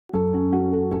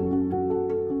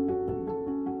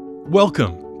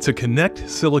Welcome to Connect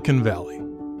Silicon Valley.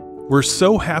 We're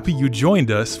so happy you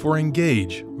joined us for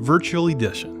Engage Virtual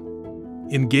Edition.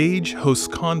 Engage hosts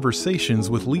conversations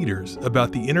with leaders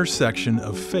about the intersection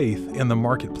of faith and the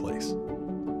marketplace.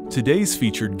 Today's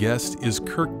featured guest is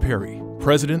Kirk Perry,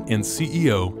 President and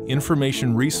CEO,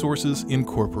 Information Resources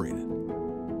Incorporated.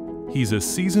 He's a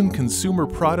seasoned consumer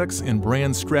products and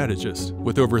brand strategist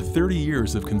with over 30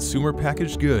 years of consumer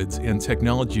packaged goods and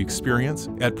technology experience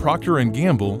at Procter &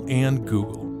 Gamble and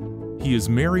Google. He is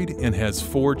married and has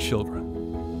 4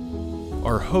 children.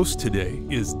 Our host today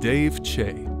is Dave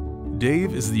Che.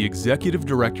 Dave is the Executive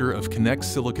Director of Connect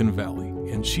Silicon Valley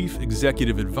and Chief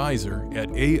Executive Advisor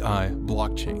at AI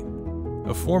Blockchain.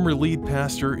 A former lead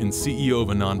pastor and CEO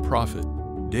of a nonprofit,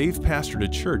 Dave pastored a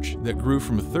church that grew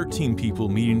from 13 people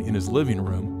meeting in his living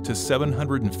room to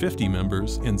 750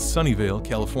 members in Sunnyvale,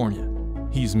 California.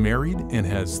 He's married and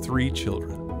has 3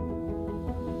 children.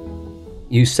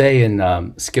 You say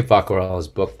in Skip Vaccarella's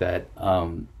book that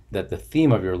that the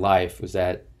theme of your life was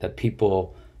that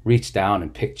people reached down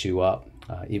and picked you up,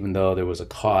 even though there was a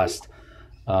cost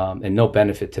and no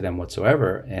benefit to them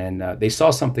whatsoever. And they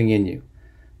saw something in you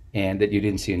and that you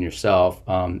didn't see in yourself.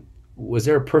 Was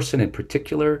there a person in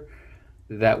particular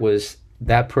that was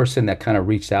that person that kind of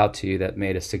reached out to you that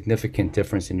made a significant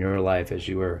difference in your life as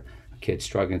you were a kid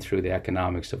struggling through the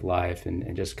economics of life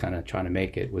and just kind of trying to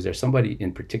make it? Was there somebody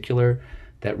in particular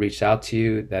that reached out to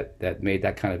you that made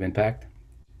that kind of impact?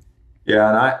 Yeah,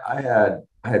 and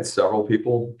I had several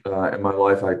people in my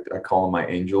life. I call them my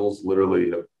angels,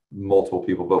 literally multiple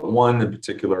people, but one in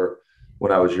particular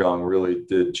when I was young really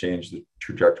did change the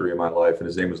trajectory of my life. And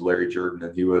his name was Larry Jordan,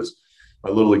 and he was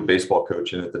my Little League baseball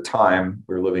coach. And at the time,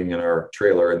 we were living in our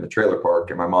trailer in the trailer park,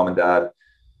 and my mom and dad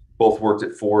both worked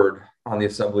at Ford on the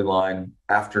assembly line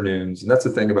afternoons. And that's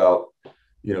the thing about,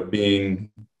 being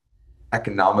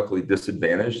economically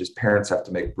disadvantaged is parents have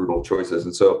to make brutal choices.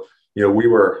 And so, I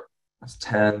was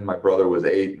 10, my brother was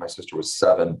 8, my sister was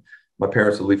 7. My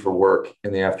parents would leave for work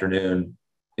in the afternoon,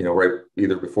 right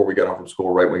either before we got home from school,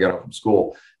 right when we got home from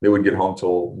school. They wouldn't get home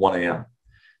till 1 a.m.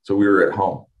 So we were at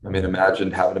home. I mean,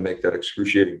 imagine having to make that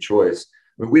excruciating choice.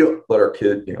 I mean, we don't let our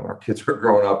kids were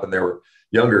growing up and they were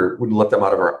younger, wouldn't let them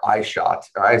out of our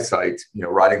eyesight,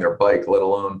 riding their bike, let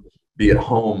alone be at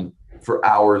home for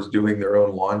hours doing their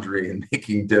own laundry and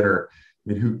making dinner.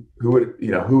 I mean, who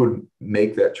would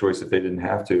make that choice if they didn't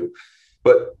have to?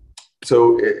 But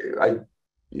so I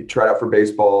tried out for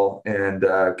baseball and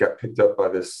got picked up by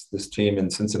this team in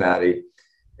Cincinnati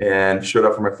and showed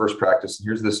up for my first practice. And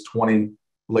here's this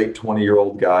late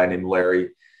 20-year-old guy named Larry.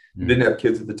 He didn't have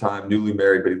kids at the time, newly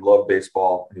married, but he loved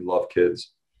baseball and he loved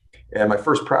kids. And my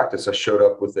first practice, I showed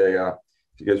up with if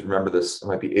you guys remember this, I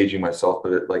might be aging myself,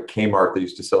 but at like Kmart, they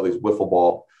used to sell these wiffle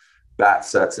ball bat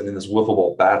sets. And in this wiffle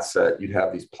ball bat set, you'd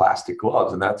have these plastic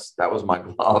gloves. And that was my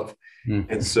glove.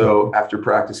 And so after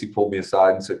practice, he pulled me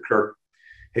aside and said, "Kirk,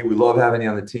 hey, we love having you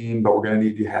on the team, but we're going to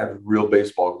need you to have real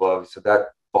baseball gloves. So that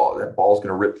ball's going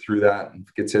to rip through that. And if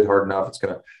it gets hit hard enough, it's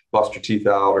going to bust your teeth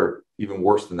out or even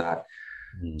worse than that."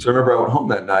 So I remember I went home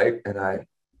that night and I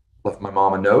left my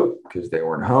mom a note because they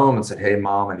weren't home and said, "Hey,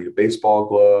 Mom, I need a baseball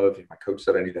glove. My coach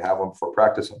said I need to have one before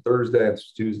practice on Thursday. And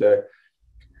it's Tuesday."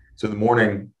 So in the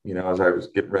morning, as I was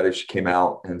getting ready, she came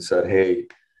out and said, "Hey,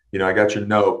 I got your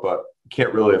note, but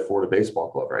can't really afford a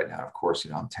baseball glove right now." Of course,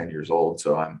 I'm 10 years old.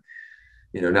 So I'm,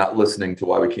 not listening to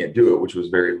why we can't do it, which was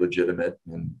very legitimate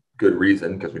and good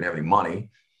reason because we didn't have any money.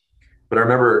 But I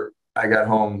remember I got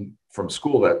home from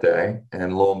school that day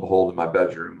and lo and behold, in my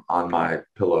bedroom on my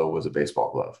pillow was a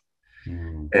baseball glove.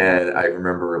 And I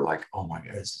remember like, oh my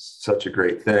God, this is such a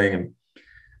great thing. And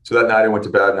so that night I went to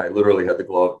bed and I literally had the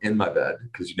glove in my bed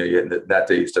because, that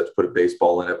day you used to have to put a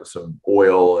baseball in it with some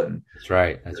oil and That's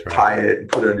right. Tie it and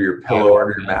put it under your pillow,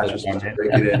 under your mattress, and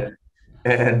break it in.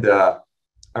 And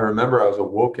I remember I was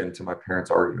awoken to my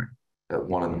parents arguing at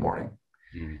 1 a.m.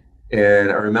 And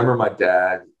I remember my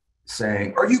dad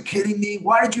saying, "Are you kidding me?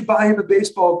 Why did you buy him a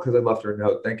baseball?" Because I left her a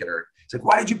note thanking her. He's like,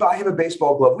 "Why did you buy him a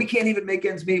baseball glove? We can't even make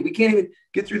ends meet. We can't even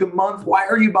get through the month. Why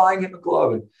are you buying him a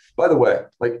glove?" And by the way,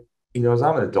 as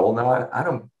I'm an adult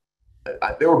now,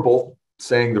 they were both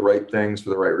saying the right things for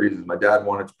the right reasons. My dad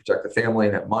wanted to protect the family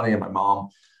and have money, and my mom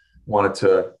wanted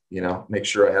to, make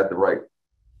sure I had the right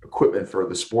equipment for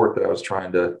the sport that I was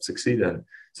trying to succeed in.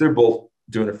 So they're both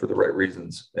doing it for the right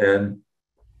reasons. And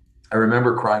I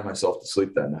remember crying myself to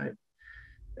sleep that night.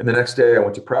 And the next day I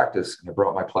went to practice and I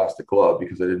brought my plastic glove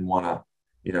because I didn't want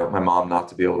to, my mom not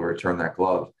to be able to return that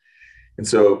glove. And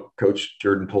so Coach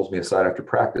Jordan pulls me aside after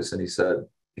practice and he said,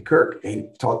 "Hey, Kirk,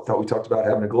 thought we talked about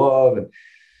having a glove and,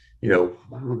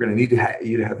 we're going to need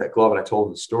you to have that glove." And I told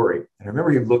him the story. And I remember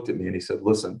he looked at me and he said,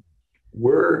 "Listen,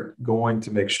 we're going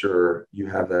to make sure you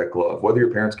have that glove. Whether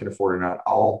your parents can afford it or not,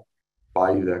 I'll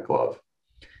buy you that glove.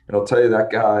 And I'll tell you,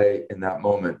 that guy in that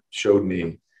moment showed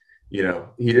me, he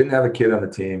didn't have a kid on the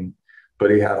team,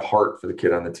 but he had heart for the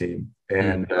kid on the team.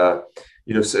 Mm.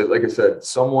 And, so like I said,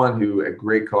 someone who at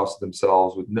great cost to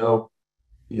themselves with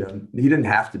he didn't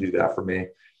have to do that for me.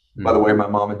 By the Mm. way, my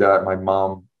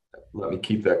mom let me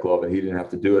keep that glove and he didn't have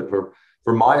to do it for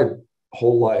my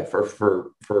whole life, or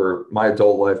for my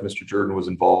adult life. Mr. Jordan was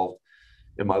involved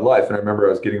in my life. And I remember I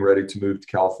was getting ready to move to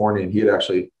California, and he had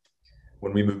actually,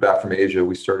 when we moved back from Asia,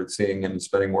 we started seeing him and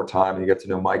spending more time, and he got to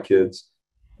know my kids.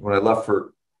 When I left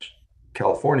for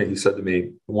California, he said to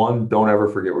me, one, don't ever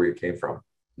forget where you came from.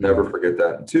 Never forget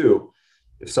that. And two,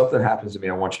 if something happens to me,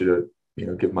 I want you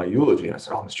to, give my eulogy. And I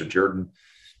said, oh, Mr. Jordan,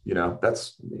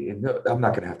 I'm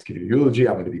not going to have to give you a eulogy.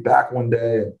 I'm going to be back one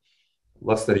day. And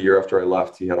less than a year after I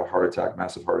left, he had a heart attack,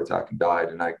 massive heart attack, and died.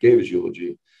 And I gave his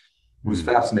eulogy. What was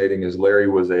fascinating is Larry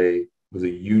was a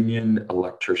union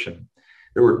electrician.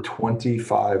 There were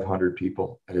 2,500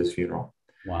 people at his funeral.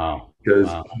 Wow. Because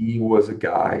he was a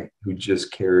guy who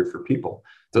just cared for people.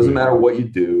 Doesn't matter what you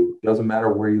do, doesn't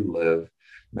matter where you live,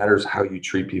 matters how you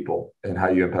treat people and how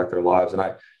you impact their lives.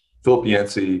 And Philip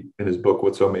Yancey, in his book,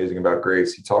 What's So Amazing About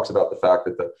Grace, he talks about the fact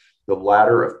that the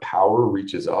ladder of power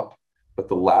reaches up, but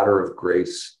the ladder of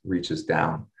grace reaches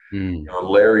down.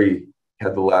 Larry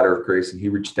had the ladder of grace, and he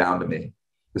reached down to me,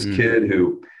 this kid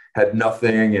who had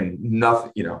nothing,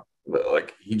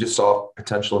 like he just saw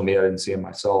potential in me. I didn't see in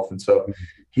myself. And so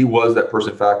he was that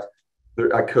person. In fact,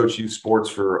 I coached youth sports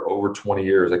for over 20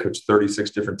 years. I coached 36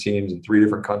 different teams in 3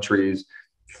 different countries,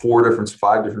 5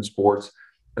 different sports.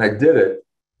 And I did it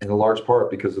in a large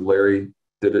part because Larry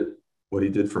did what he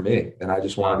did for me. And I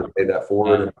just wanted to pay that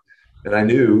forward. And I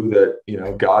knew that,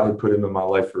 God had put him in my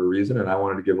life for a reason. And I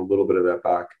wanted to give a little bit of that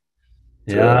back.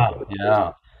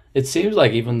 Yeah. It seems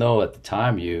like, even though at the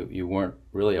time you weren't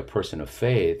really a person of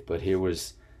faith, but here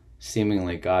was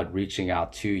seemingly God reaching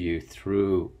out to you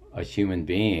through a human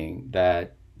being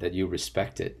that you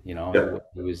respected.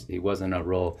 He wasn't a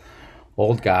real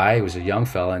old guy. He was a young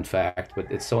fella, in fact.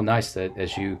 But it's so nice that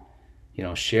as you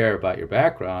share about your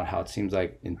background, how it seems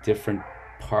like in different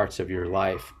parts of your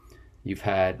life, you've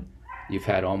had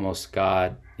almost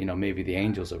God, maybe the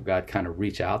angels of God kind of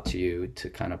reach out to you to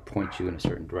kind of point you in a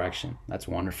certain direction. That's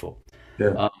wonderful.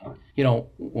 Yeah.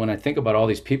 When I think about all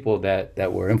these people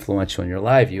that were influential in your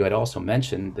life, you had also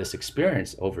mentioned this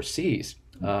experience overseas,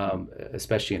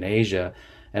 especially in Asia.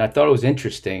 And I thought it was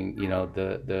interesting,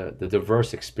 the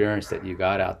diverse experience that you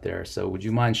got out there. So would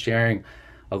you mind sharing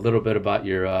a little bit about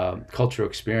your cultural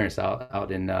experience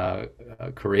out in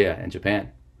Korea and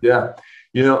Japan? Yeah.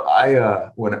 I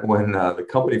when the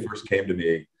company first came to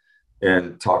me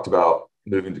and talked about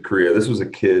moving to Korea, this was a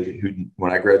kid who,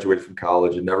 when I graduated from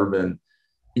college, had never been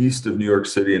east of New York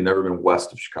City and never been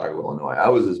west of Chicago, Illinois. I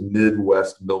was as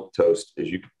Midwest milquetoast as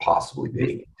you could possibly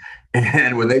be.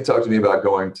 And when they talked to me about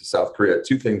going to South Korea,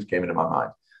 2 things came into my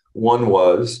mind. One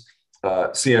was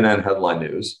CNN headline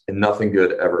news, and nothing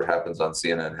good ever happens on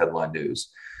CNN headline news.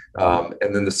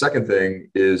 And then the second thing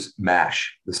is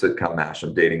MASH, the sitcom MASH.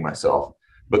 I'm dating myself.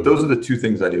 But those are the 2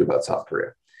 things I knew about South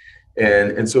Korea.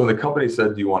 And so when the company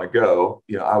said, do you want to go?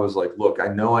 I was like, look, I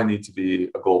know I need to be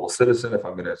a global citizen if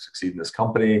I'm going to succeed in this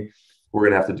company. We're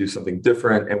going to have to do something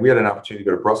different. And we had an opportunity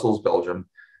to go to Brussels, Belgium,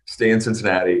 stay in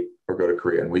Cincinnati, or go to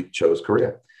Korea. And we chose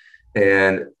Korea.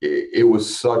 And it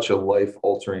was such a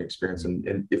life-altering experience.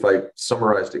 And if I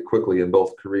summarized it quickly, in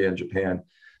both Korea and Japan,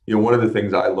 one of the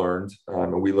things I learned,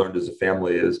 and we learned as a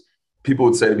family, is people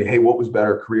would say to me, hey, what was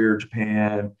better, Korea or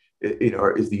Japan?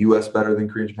 Is the U.S. better than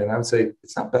Korea and Japan? And I would say,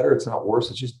 it's not better, it's not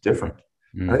worse, it's just different.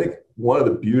 And I think one of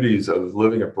the beauties of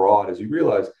living abroad is you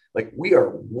realize, like, we are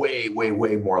way, way,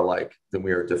 way more alike than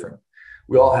we are different.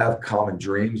 We all have common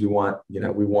dreams. We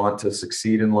want to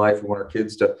succeed in life. We want our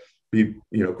kids to be,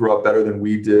 grow up better than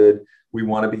we did. We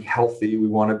want to be healthy. We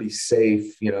want to be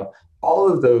safe. All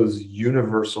of those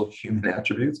universal human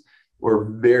attributes were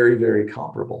very, very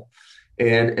comparable.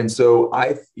 And so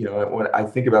when I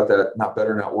think about that, not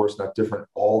better, not worse, not different,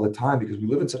 all the time, because we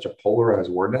live in such a polarized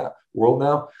world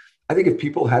now. I think if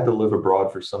people had to live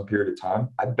abroad for some period of time,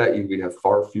 I bet you we'd have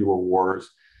far fewer wars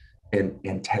and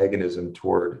antagonism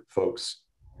toward folks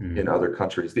in other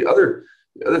countries. The other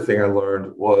thing I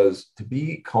learned was to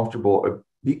be comfortable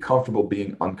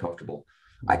being uncomfortable.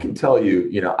 I can tell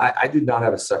you, I did not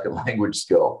have a second language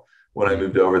skill when I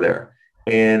moved over there.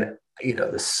 And,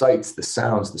 the sights, the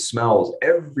sounds, the smells,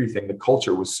 everything, the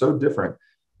culture was so different.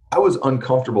 I was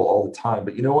uncomfortable all the time,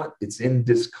 but you know what? It's in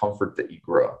discomfort that you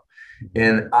grow.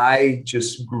 And I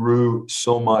just grew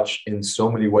so much in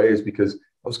so many ways because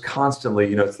was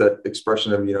constantly, it's that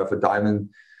expression of, if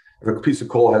a piece of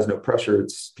coal has no pressure,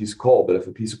 it's a piece of coal. But if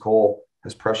a piece of coal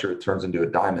has pressure, it turns into a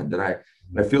diamond. And I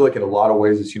feel like in a lot of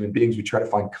ways as human beings, we try to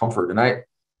find comfort. And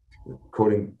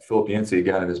quoting Philip Yancey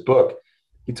again in his book,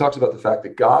 he talks about the fact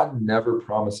that God never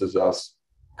promises us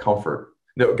comfort.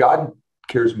 No, God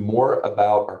cares more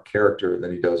about our character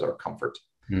than he does our comfort.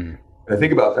 And I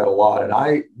think about that a lot.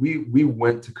 And we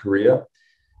went to Korea.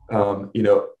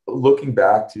 Looking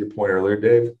back to your point earlier,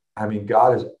 Dave, I mean,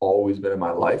 God has always been in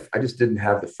my life. I just didn't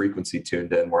have the frequency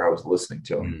tuned in where I was listening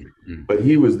to him. But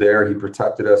he was there. He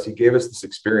protected us. He gave us this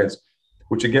experience,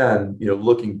 which again,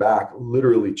 looking back,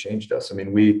 literally changed us. I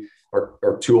mean,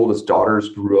 our two oldest daughters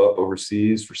grew up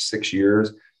overseas for 6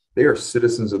 years. They are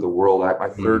citizens of the world. My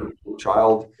third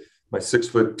child, my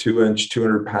 6'2",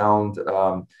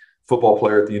 200-pound football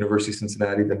player at the University of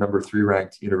Cincinnati, the number 3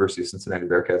 ranked University of Cincinnati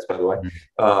Bearcats, by the way.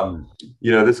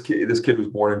 This kid was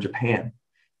born in Japan.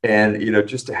 And,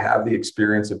 just to have the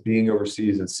experience of being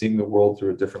overseas and seeing the world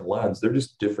through a different lens, they're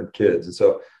just different kids. And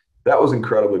so that was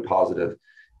incredibly positive.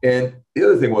 And the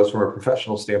other thing was, from a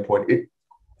professional standpoint, it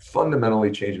fundamentally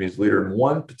changed me as a leader. In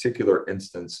one particular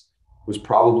instance was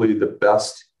probably the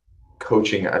best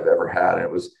coaching I've ever had. And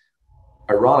it was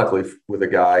ironically with a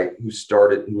guy who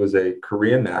was a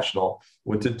Korean national,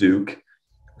 went to Duke,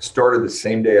 started the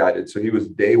same day I did. So he was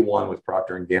day one with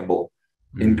Procter & Gamble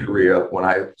in Korea when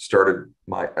I started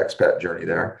my expat journey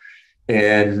there.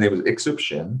 And his name was Iksup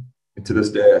Shin. And to this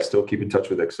day, I still keep in touch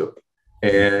with Iksup.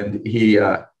 And he,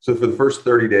 so for the first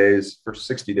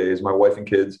 60 days, my wife and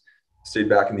kids stayed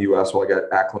back in the US while I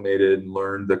got acclimated and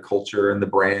learned the culture and the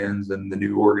brands and the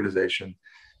new organization.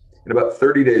 And about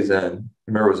 30 days in, I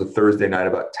remember it was a Thursday night,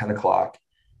 about 10 o'clock.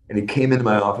 And he came into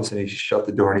my office and he shut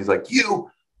the door and he's like, "You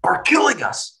are killing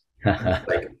us." I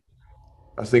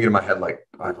was thinking in my head,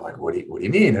 what do you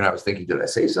mean? And I was thinking, did I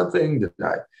say something? Did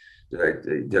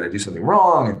I do something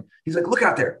wrong? And he's like, "Look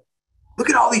out there. Look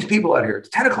at all these people out here. It's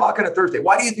 10 o'clock on a Thursday.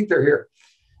 Why do you think they're here?"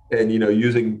 And,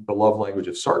 using the love language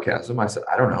of sarcasm, I said,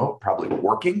 "I don't know, probably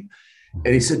working."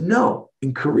 And he said, "No,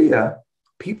 in Korea,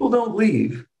 people don't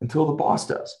leave until the boss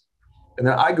does." And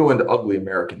then I go into ugly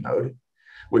American mode,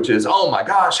 which is, "Oh my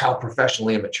gosh, how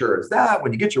professionally immature is that?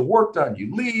 When you get your work done,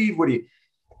 you leave.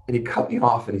 And he cut me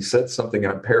off and he said something,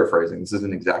 and I'm paraphrasing. This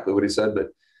isn't exactly what he said, but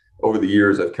over the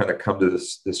years, I've kind of come to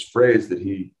this phrase that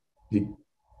he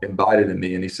imbibed in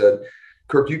me. And he said,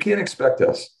 "Kirk, you can't expect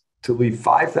us to leave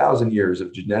 5,000 years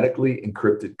of genetically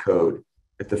encrypted code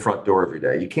at the front door every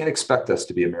day. You can't expect us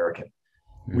to be American.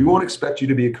 We won't expect you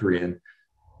to be a Korean.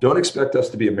 Don't expect us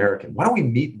to be American. Why don't we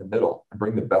meet in the middle and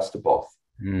bring the best of both?"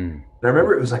 And I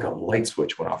remember it was like a light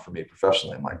switch went off for me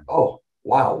professionally. I'm like, "Oh,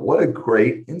 wow, what a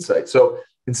great insight." So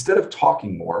instead of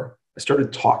talking more, I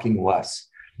started talking less.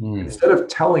 Instead of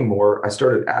telling more, I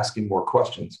started asking more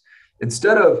questions.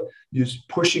 Instead of just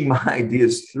pushing my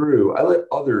ideas through, I let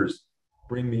others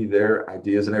bring me their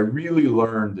ideas. And I really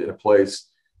learned in a place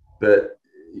that,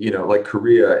 like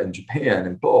Korea and Japan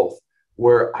and both,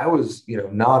 where I was,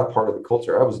 not a part of the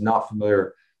culture. I was not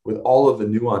familiar with all of the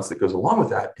nuance that goes along with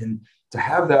that. And to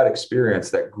have that experience,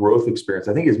 that growth experience,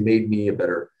 I think has made me a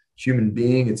better human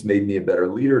being. It's made me a better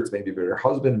leader. It's made me a better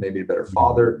husband, made me a better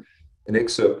father. And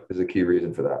Iksup is a key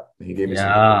reason for that. And he gave me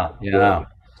Yeah.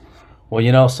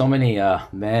 Well, so many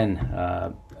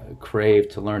men crave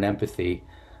to learn empathy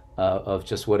of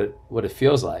just what it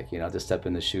feels like, to step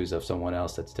in the shoes of someone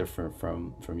else that's different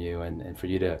from you, and for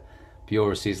you to be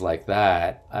overseas like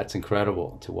that. That's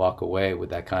incredible to walk away with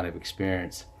that kind of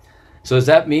experience. So does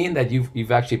that mean that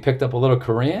you've actually picked up a little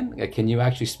Korean? Can you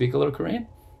actually speak a little Korean?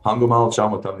 한국말 잘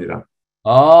못합니다.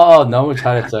 Oh, 너무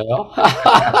잘했어요.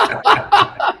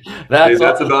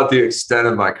 That's about the extent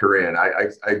of my Korean. I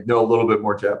know a little bit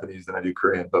more Japanese than I do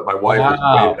Korean, but my wife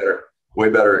is way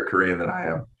better at Korean than I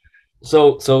am.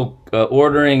 So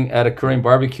ordering at a Korean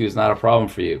barbecue is not a problem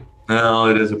for you? No,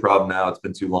 it is a problem now. It's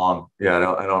been too long. Yeah,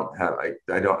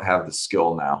 I don't have the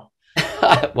skill now.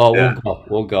 Well, yeah.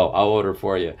 We'll go. I'll order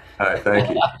for you. All right, thank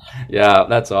you. Yeah,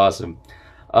 that's awesome.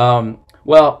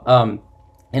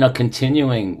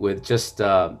 Continuing with just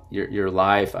your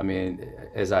life. I mean,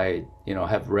 as I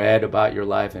have read about your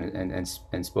life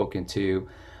and spoken to,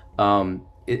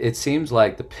 it seems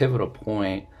like the pivotal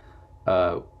point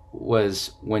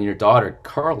was when your daughter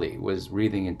Carly was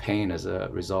wreathing in pain as a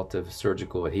result of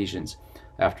surgical adhesions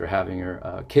after having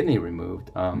her kidney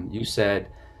removed. You said,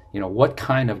 what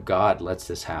kind of God lets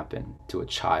this happen to a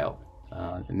child?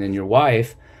 And then your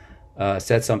wife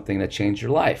said something that changed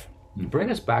your life.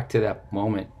 Bring us back to that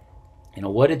moment.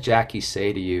 What did Jackie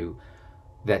say to you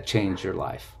that changed your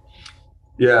life?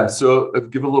 Yeah, so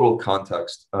give a little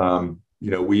context.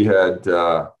 We had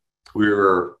We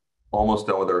were almost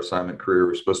done with our assignment career.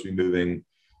 We were supposed to be moving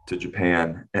to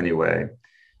Japan anyway.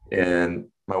 And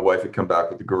my wife had come back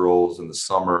with the girls in the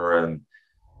summer, and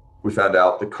we found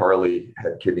out that Carly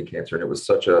had kidney cancer. And it was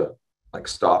such a like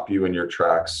stop you in your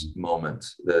tracks moment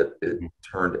that it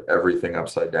turned everything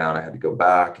upside down. I had to go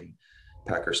back and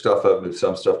pack her stuff up, move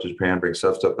some stuff to Japan, bring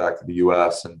some stuff back to the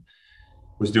US, and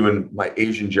was doing my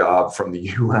Asian job from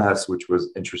the US, which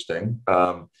was interesting.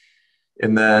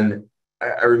 And then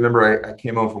I remember I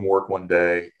came home from work one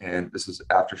day, and this is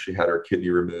after she had her kidney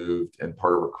removed and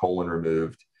part of her colon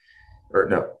removed, or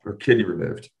no, her kidney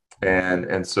removed.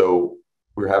 And so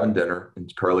we were having dinner,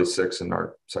 and Carly's 6, and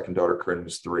our second daughter, Corinne,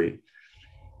 was 3.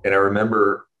 And I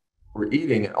remember we're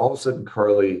eating, and all of a sudden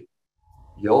Carly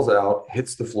yells out,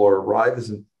 hits the floor, writhes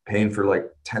in pain for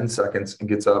like 10 seconds, and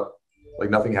gets up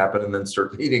like nothing happened, and then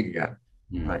starts eating again.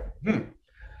 Like,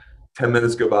 10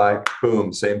 minutes go by,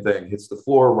 boom, same thing, hits the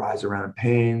floor, writhes around in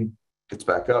pain, gets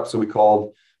back up. So we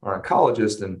called our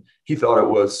oncologist, and he thought it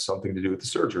was something to do with the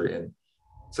surgery, and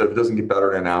said, if it doesn't get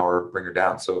better in an hour, bring her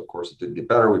down. So of course it didn't get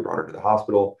better. We brought her to the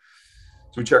hospital.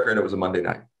 So we checked her in. It was a Monday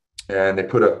night, and they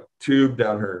put a tube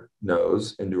down her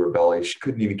nose into her belly. She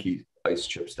couldn't even keep ice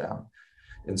chips down.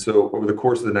 And so over the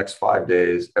course of the next 5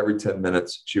 days, every 10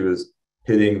 minutes, she was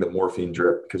hitting the morphine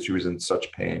drip because she was in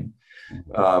such pain.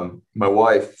 My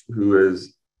wife, who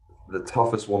is the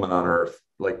toughest woman on earth,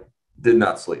 like did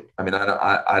not sleep. I mean,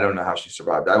 I don't know how she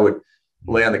survived. I would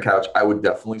lay on the couch. I would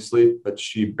definitely sleep, but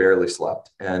she barely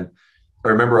slept. And I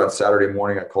remember on Saturday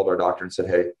morning, I called our doctor and said,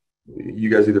 hey, you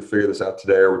guys either figure this out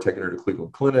today, or we're taking her to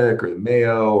Cleveland Clinic or the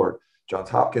Mayo or Johns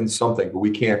Hopkins, something, but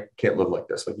we can't live like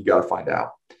this. Like, you got to find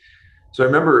out. So I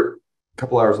remember a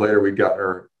couple hours later, we'd gotten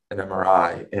her an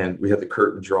MRI, and we had the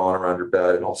curtain drawn around her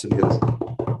bed, and all of a sudden he was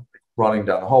running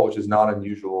down the hall, which is not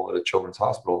unusual at a children's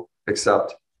hospital,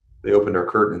 except they opened our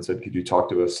curtain and said, could you talk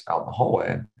to us out in the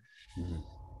hallway? And,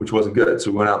 which wasn't good.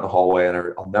 So we went out in the hallway, and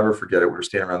I'll never forget it. We were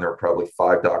standing around, there were probably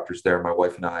 5 doctors there, my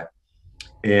wife and I.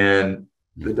 And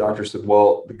the doctor said,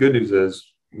 well, the good news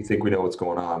is we think we know what's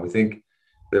going on. We think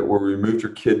that where we removed her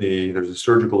kidney, there's a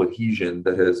surgical adhesion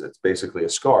it's basically a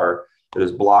scar that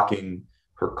is blocking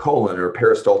her colon, or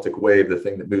peristaltic wave, the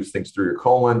thing that moves things through your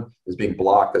colon, is being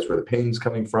blocked. That's where the pain's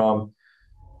coming from.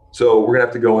 So we're gonna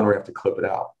have to go in, we're gonna have to clip it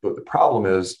out. But the problem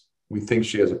is we think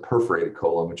she has a perforated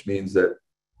colon, which means that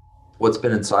what's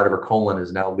been inside of her colon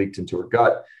is now leaked into her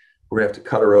gut. We're gonna have to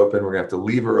cut her open. We're gonna have to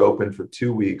leave her open for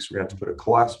 2 weeks. We're gonna have to put a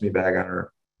colostomy bag on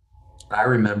her. I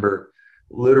remember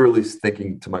literally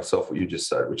thinking to myself what you just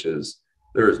said, which is,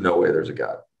 there is no way there's a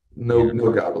God. No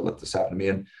God would let this happen to me.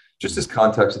 And just as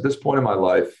context, at this point in my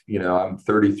life, I'm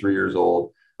 33 years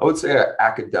old. I would say I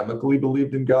academically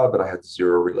believed in God, but I had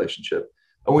 0 relationship.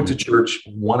 I went to church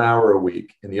 1 hour a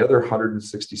week, and the other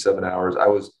 167 hours, I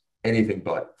was anything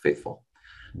but faithful.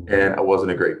 And I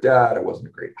wasn't a great dad. I wasn't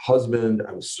a great husband.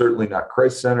 I was certainly not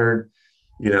Christ-centered.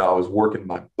 I was working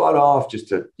my butt off just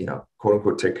to, quote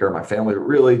unquote, take care of my family, but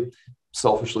really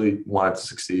selfishly wanted to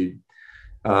succeed.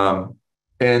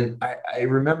 And I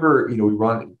remember, we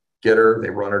get her, they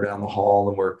run her down the hall,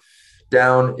 and we're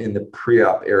down in the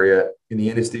pre-op area, and the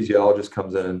anesthesiologist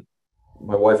comes in.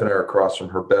 My wife and I are across from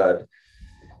her bed,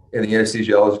 and the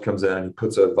anesthesiologist comes in, and he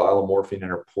puts a vial of morphine in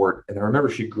her port. And I remember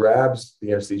she grabs the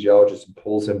anesthesiologist and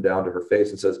pulls him down to her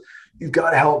face and says, you've got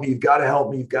to help me. You've got to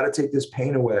help me. You've got to take this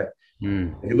pain away.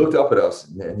 And he looked up at us,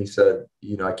 and he said,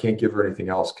 I can't give her anything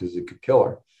else because it could kill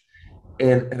her.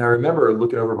 And I remember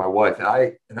looking over my wife,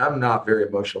 and I'm not very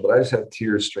emotional, but I just had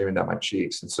tears streaming down my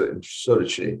cheeks. And so did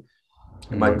she.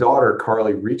 And my daughter,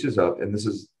 Carly, reaches up, and this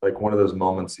is like one of those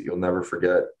moments that you'll never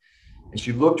forget. And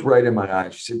she looked right in my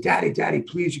eyes. She said, Daddy,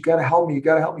 please, you got to help me. You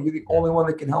got to help me. You're the only one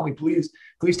that can help me. Please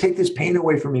take this pain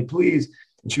away from me, please.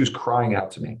 And she was crying out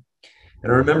to me.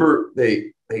 And I remember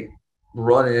they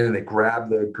run in, and they grab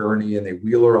the gurney, and they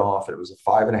wheel her off. It was a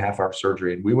 5.5-hour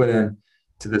surgery. And we went in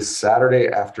to this Saturday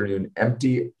afternoon,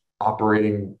 empty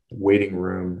operating waiting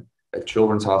room at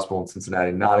Children's Hospital in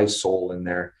Cincinnati, not a soul in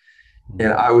there.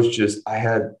 And I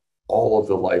had all of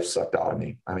the life sucked out of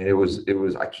me. I mean, it was,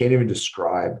 I can't even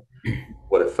describe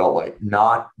what it felt like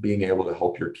not being able to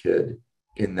help your kid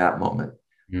in that moment.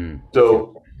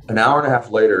 So an hour and a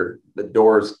half later, the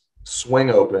doors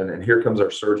swing open, and here comes our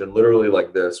surgeon, literally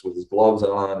like this, with his gloves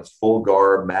on, his full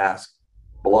garb, mask,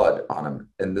 blood on him.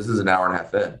 And this is an hour and a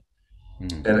half in.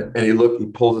 And he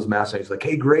pulls his mask, and he's like,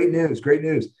 hey, great news.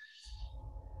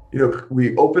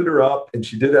 We opened her up, and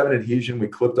she did have an adhesion. We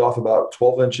clipped off about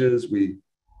 12 inches. We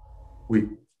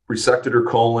resected her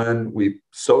colon. We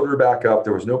sewed her back up.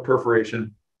 There was no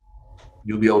perforation.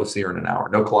 You'll be able to see her in an hour.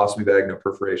 No colostomy bag, no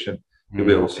perforation. You'll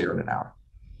be able to see her in an hour.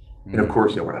 And of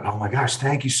course, we're like, oh my gosh,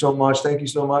 thank you so much. Thank you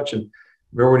so much. And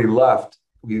remember when he left,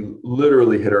 we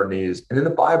literally hit our knees. And in the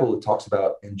Bible, it talks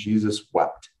about, and Jesus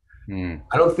wept. Mm.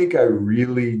 I don't think I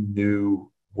really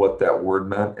knew what that word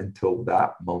meant until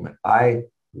that moment. I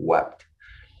wept.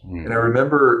 Mm. And I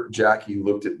remember Jackie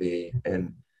looked at me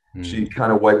and she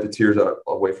kind of wiped the tears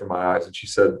away from my eyes. And she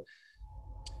said,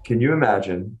 can you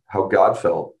imagine how God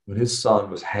felt when his son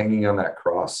was hanging on that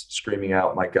cross, screaming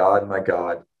out, my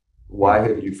God, why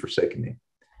have you forsaken me?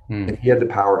 And he had the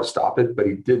power to stop it, but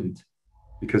he didn't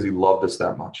because he loved us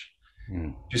that much.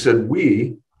 She said,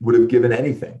 we would have given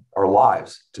anything, our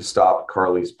lives, to stop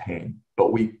Carly's pain,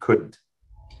 but we couldn't.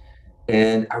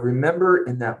 And I remember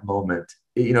in that moment,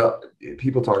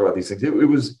 people talk about these things.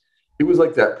 It was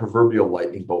like that proverbial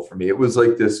lightning bolt for me. It was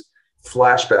like this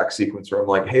flashback sequence where I'm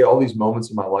like, hey, all these moments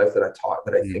in my life that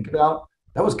I think about,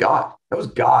 that was God. That was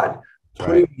God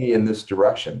putting me in this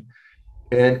direction.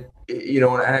 And,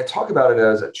 and I talk about it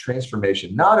as a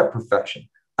transformation, not a perfection.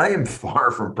 I am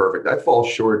far from perfect. I fall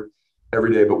short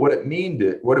every day. But what it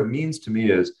means to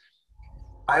me is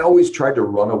I always tried to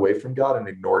run away from God and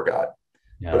ignore God.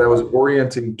 Yeah. But I was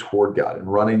orienting toward God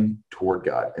and running toward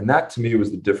God. And that to me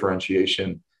was the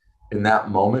differentiation in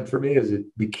that moment for me, as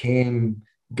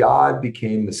God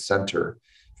became the center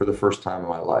for the first time in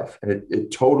my life. And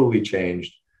it totally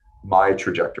changed my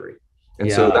trajectory.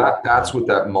 And so that's what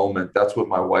that moment, that's what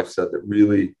my wife said that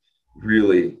really,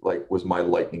 really was my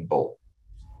lightning bolt.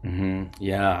 Mm-hmm.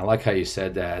 Yeah. I like how you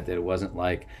said that it wasn't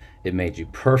like it made you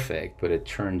perfect, but it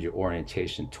turned your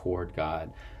orientation toward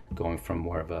God, going from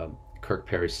more of a Kirk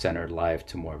Perry centered life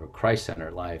to more of a Christ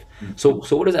centered life. Mm-hmm.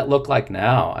 So what does that look like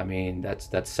now? I mean,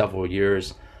 that's several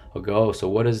years ago. So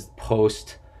what does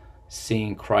post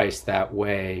seeing Christ that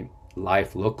way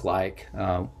life look like?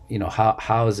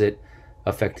 How is it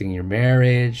affecting your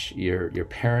marriage, your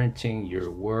parenting, your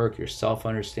work, your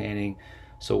self-understanding?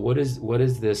 So what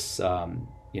is this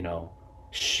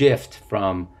shift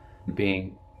from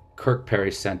being Kirk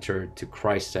Perry centered to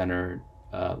Christ centered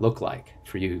look like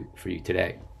for you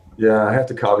today? Yeah, I have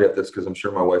to caveat this because I'm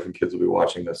sure my wife and kids will be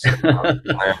watching this.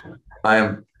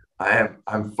 I'm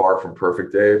far from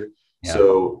perfect, Dave. Yeah.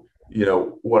 So,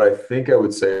 what I think I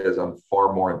would say is I'm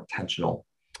far more intentional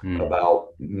about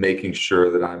making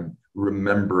sure that I'm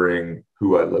remembering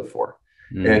who I live for.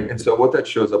 And so what that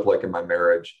shows up like in my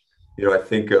marriage, I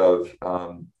think of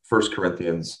 1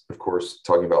 Corinthians, of course,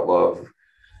 talking about love,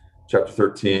 chapter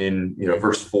 13,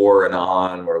 verse 4 and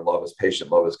on, where love is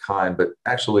patient, love is kind. But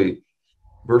actually,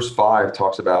 verse 5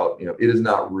 talks about, it is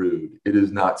not rude. It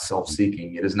is not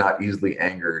self-seeking. It is not easily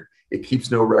angered. It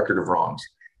keeps no record of wrongs.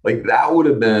 Like that would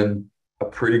have been a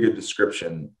pretty good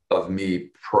description of me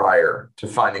prior to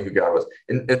finding who God was.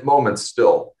 In moments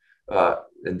still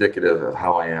indicative of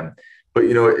how I am. But,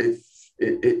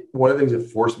 one of the things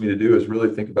it forced me to do is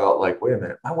really think about wait a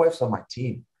minute, my wife's on my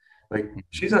team.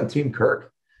 She's on Team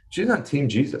Kirk. She's on Team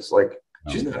Jesus.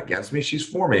 She's not against me. She's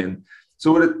for me. And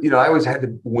so I always had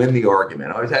to win the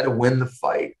argument. I always had to win the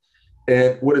fight.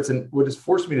 And what it's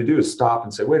forced me to do is stop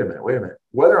and say, wait a minute.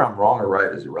 Whether I'm wrong or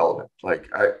right is irrelevant. I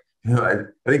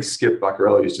think Skip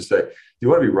Buccarelli used to say, do you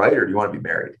want to be right or do you want to be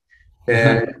married?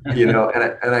 And,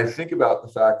 and I think about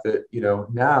the fact that,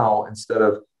 now instead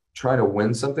of trying to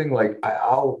win something,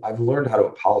 I've learned how to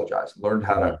apologize, learned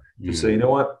how to say, you know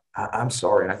what, I'm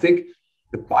sorry. And I think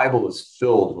the Bible is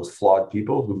filled with flawed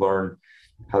people who learn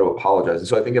how to apologize. And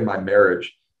so I think in my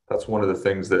marriage, that's one of the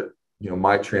things that,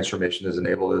 my transformation has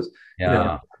enabled is,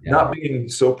 not being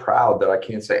so proud that I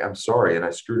can't say, I'm sorry. And I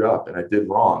screwed up and I did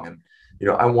wrong. And,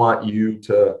 I want you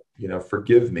to,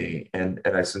 forgive me. And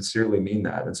I sincerely mean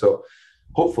that. And so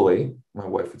hopefully my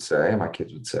wife would say, and my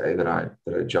kids would say that I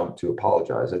jumped to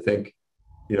apologize. I think,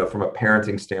 from a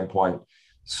parenting standpoint,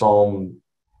 Psalm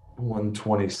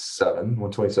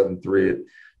 127:3, it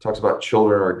talks about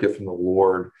children are a gift from the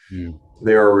Lord.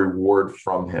 They are a reward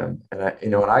from him.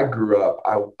 And when I grew up,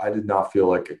 I did not feel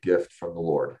like a gift from the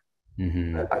Lord.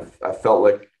 I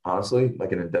felt honestly,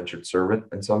 like an indentured servant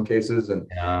in some cases, and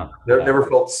never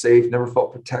felt safe, never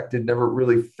felt protected, never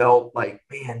really felt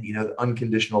the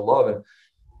unconditional love. And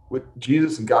what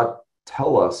Jesus and God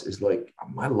tell us is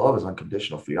my love is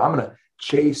unconditional for you. I'm going to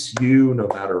chase you no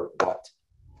matter what.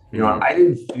 I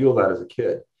didn't feel that as a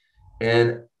kid.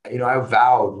 And, I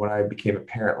vowed when I became a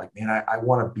parent, I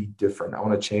want to be different. I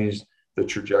want to change the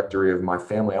trajectory of my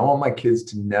family. I want my kids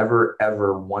to never,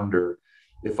 ever wonder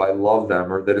if I love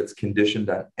them or that it's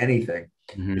conditioned on anything.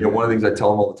 One of the things I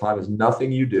tell them all the time is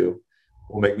nothing you do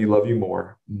will make me love you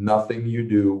more. Nothing you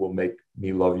do will make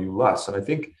me love you less. And I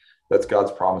think that's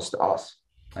God's promise to us.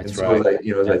 That's right.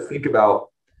 As I think about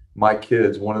my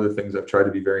kids, one of the things I've tried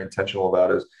to be very intentional about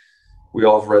is, we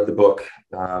all have read the book,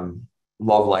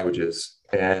 Love Languages,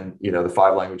 and, the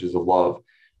five languages of love.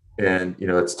 And,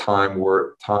 it's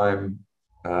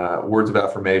words of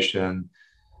affirmation,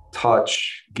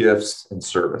 touch, gifts, and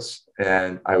service.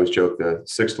 And I always joke the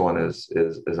sixth one is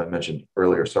as I mentioned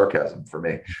earlier, sarcasm for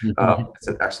me. It's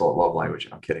an excellent love language.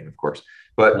 I'm kidding, of course.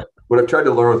 But what I've tried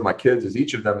to learn with my kids is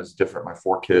each of them is different. My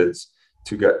four kids,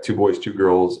 two boys, two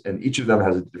girls, and each of them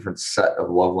has a different set of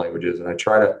love languages. And I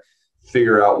try to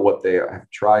figure out what they are. I've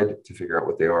tried to figure out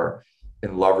what they are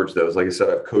and leverage those. Like I said,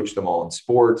 I've coached them all in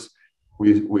sports.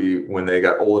 We when they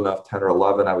got old enough, 10 or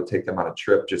 11, I would take them on a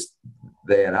trip, just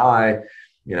they and I,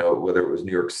 whether it was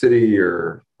New York City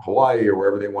or Hawaii or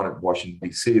wherever they wanted, Washington,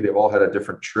 D.C., they've all had a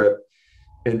different trip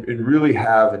and really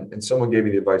have. And someone gave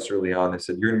me the advice early on. They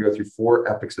said, you're going to go through four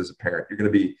epics as a parent. You're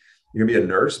going to be a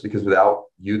nurse because without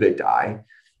you, they die.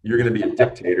 You're going to be a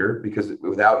dictator because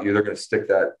without you, they're going to stick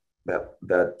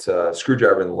that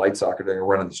screwdriver in the light socket. They're going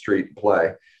to run in the street and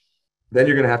play. Then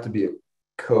you're going to have to be a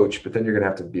coach, but then you're going to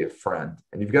have to be a friend.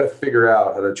 And you've got to figure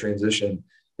out how to transition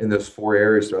in those four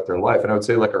areas throughout their life. And I would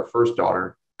say, like our first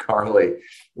daughter, Carly,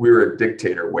 we were a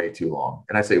dictator way too long.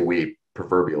 And I say we,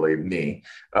 proverbially me,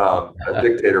 a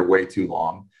dictator way too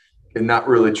long and not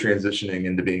really transitioning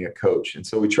into being a coach. And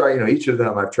so we try, each of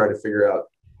them I've tried to figure out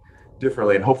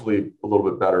differently and hopefully a little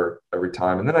bit better every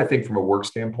time. And then I think from a work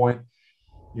standpoint,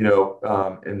 in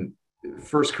 1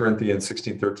 Corinthians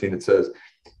 16:13, it says,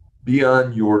 be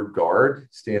on your guard,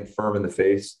 stand firm in the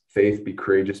faith, be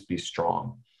courageous, be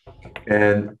strong.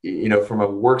 And, from a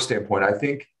work standpoint, I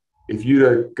think if you'd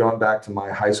have gone back to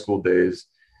my high school days,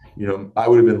 I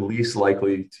would have been least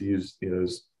likely to use,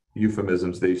 those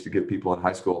euphemisms they used to give people in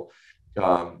high school.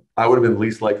 I would have been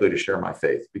least likely to share my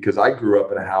faith because I grew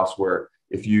up in a house where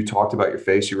if you talked about your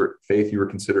faith, you were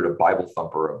considered a Bible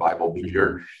thumper, a Bible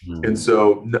beater. Mm-hmm. And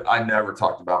so I never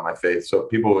talked about my faith. So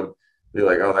people would be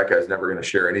like, oh, that guy's never going to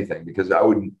share anything because I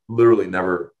would literally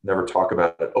never talk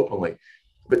about it openly.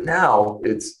 But now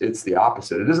it's the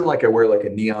opposite. It isn't like I wear like a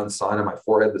neon sign on my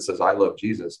forehead that says, I love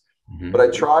Jesus. Mm-hmm. But I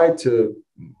try to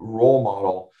role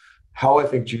model how I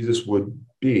think Jesus would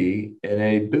be in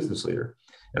a business leader.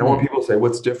 And I want people to say,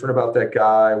 what's different about that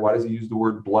guy? Why does he use the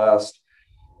word blessed?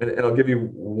 And I'll give you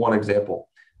one example.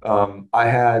 I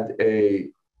had a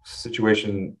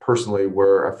situation personally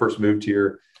where I first moved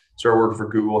here, started working for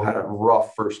Google, had a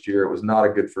rough first year. It was not a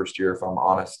good first year, if I'm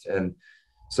honest, and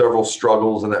several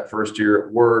struggles in that first year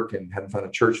at work and hadn't found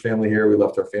a church family here. We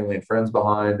left our family and friends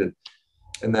behind.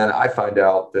 And then I find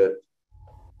out that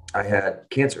I had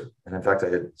cancer. And in fact, I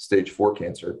had stage 4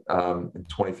 cancer in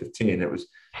 2015. It was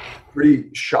pretty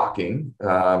shocking.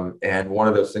 And one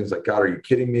of those things like, God, are you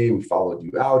kidding me? We followed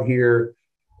you out here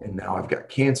and now I've got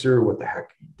cancer. What the heck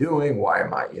are you doing? Why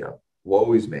am I,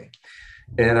 woe is me.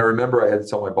 And I remember I had to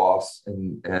tell my boss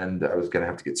and I was going to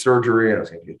have to get surgery and I was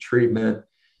going to get treatment.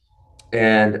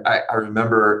 And I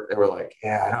remember they were like,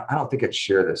 yeah, I don't think I'd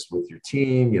share this with your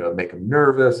team, make them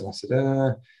nervous. And I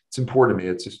said, it's important to me.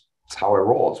 It's how I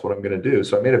roll. It's what I'm going to do.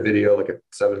 So I made a video, like a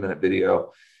 7-minute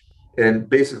video. And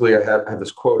basically I have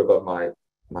this quote above my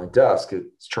desk.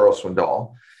 It's Charles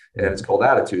Swindoll and it's called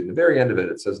Attitude. And the very end of it,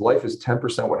 it says, life is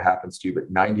 10% what happens to you,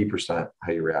 but 90%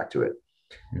 how you react to it.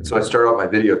 And so I started out my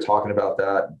video talking about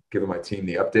that, giving my team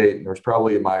the update. And there was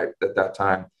probably at that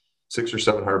time, 600 or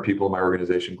 700 people in my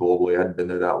organization globally. I hadn't been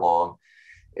there that long.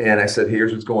 And I said, hey,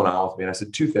 here's what's going on with me. And I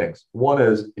said 2 things. One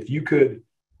is if you could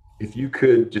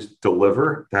just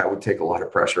deliver, that would take a lot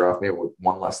of pressure off me. It would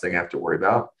one less thing I have to worry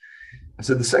about. I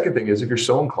said, the second thing is if you're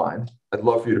so inclined, I'd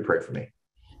love for you to pray for me.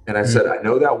 And I said, I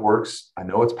know that works. I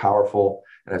know it's powerful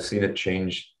and I've seen it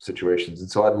change situations. And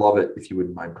so I'd love it if you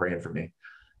wouldn't mind praying for me.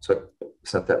 So I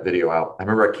sent that video out. I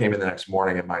remember I came in the next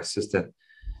morning and my assistant,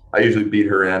 I usually beat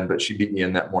her in, but she beat me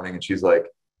in that morning. And she's like,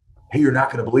 hey, you're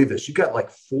not going to believe this. You got like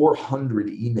 400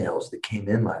 emails that came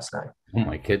in last night. Oh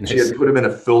my goodness. She had put them in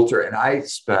a filter and I'm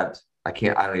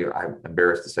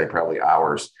embarrassed to say probably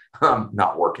hours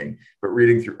not working, but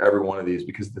reading through every one of these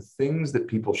because the things that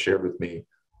people shared with me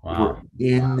were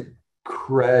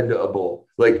incredible.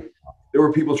 Like there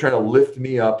were people trying to lift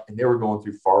me up and they were going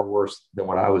through far worse than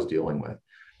what I was dealing with.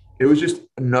 It was just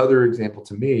another example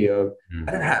to me of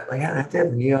I don't have to have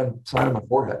a neon sign on my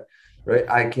forehead, right?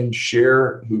 I can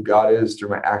share who God is through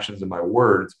my actions and my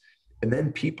words, and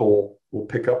then people will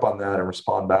pick up on that and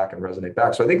respond back and resonate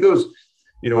back. So I think those,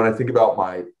 when I think about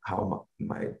how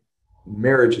my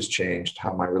marriage has changed,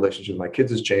 how my relationship with my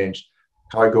kids has changed,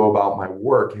 how I go about my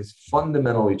work has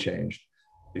fundamentally changed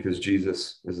because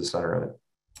Jesus is the center of it.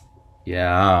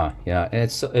 Yeah.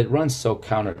 And it runs so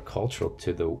countercultural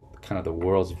to the kind of the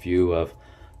world's view of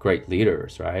great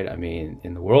leaders, right? I mean,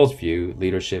 in the world's view,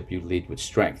 leadership, you lead with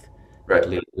strength. Right.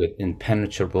 lead with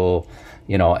impenetrable,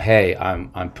 hey,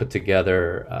 I'm put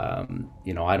together,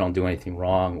 I don't do anything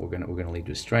wrong. We're gonna lead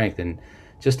with strength. And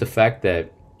just the fact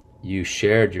that you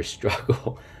shared your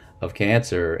struggle of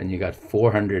cancer and you got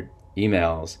 400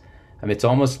 emails. I mean, it's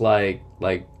almost like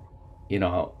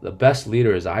the best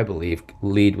leaders, I believe,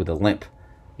 lead with a limp.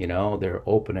 They're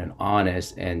open and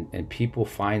honest, and people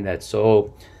find that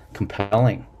so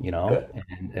compelling, Yeah.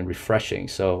 and refreshing.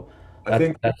 So I that's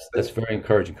think that's that's very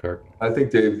encouraging, Kirk. I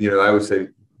think, Dave, I would say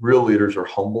real leaders are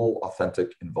humble,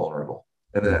 authentic, and vulnerable.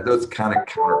 And that's kind of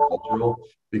countercultural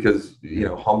because,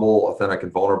 humble, authentic,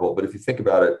 and vulnerable. But if you think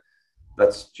about it,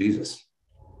 that's Jesus.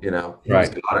 He was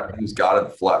Right. God, he was God in the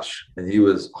flesh, and he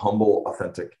was humble,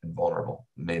 authentic, and vulnerable.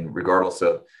 I mean, regardless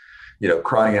of,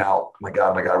 crying out, my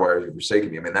God, why are you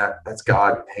forsaking me? I mean, that's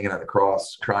God hanging on the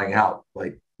cross, crying out,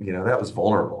 like, that was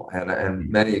vulnerable, and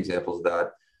many examples of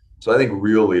that. So I think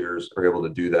real leaders are able to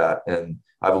do that. And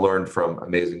I've learned from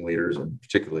amazing leaders, and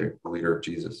particularly the leader of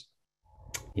Jesus.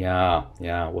 Yeah,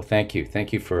 yeah. Well, thank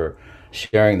you for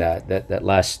sharing that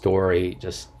last story.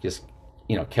 Just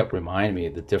kept reminding me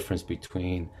of the difference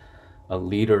between a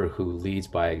leader who leads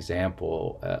by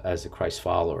example, as a Christ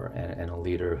follower, and a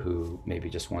leader who maybe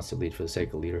just wants to lead for the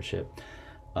sake of leadership.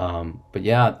 But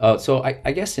yeah, so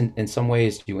I guess in some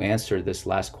ways you answered this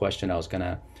last question I was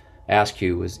gonna ask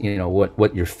you, was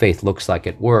what your faith looks like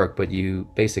at work, but you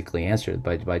basically answered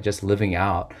by just living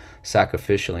out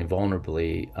sacrificially and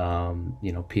vulnerably.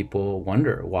 People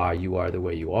wonder why you are the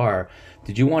way you are.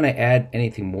 Did you want to add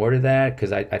anything more to that?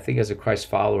 Because I think as a Christ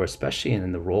follower, especially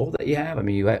in the role that you have, I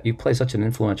mean, you play such an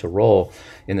influential role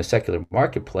in the secular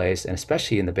marketplace, and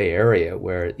especially in the Bay Area,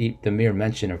 where the mere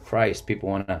mention of Christ, people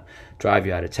want to drive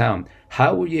you out of town.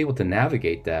 How were you able to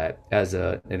navigate that as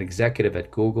an executive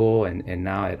at Google, and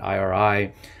now at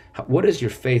IRI? What does your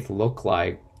faith look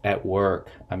like at work?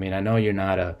 I mean, I know you're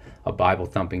not a Bible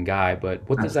thumping guy, but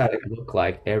what does that look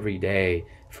like every day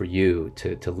for you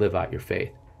to live out your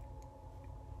faith?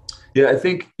 Yeah, I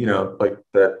think, like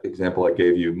that example I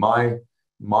gave you,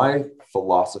 my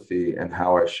philosophy and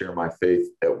how I share my faith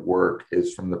at work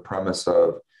is from the premise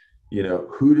of,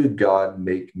 who did God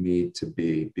make me to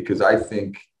be? Because I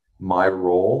think my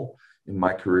role in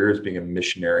my career is being a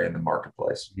missionary in the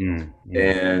marketplace. Mm, mm,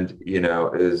 And,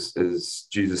 as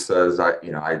Jesus says, I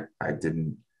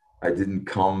didn't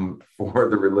come for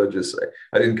the religious.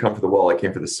 I didn't come for the well. I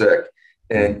came for the sick.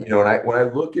 mm, And, when I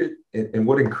look at, and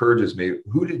what encourages me,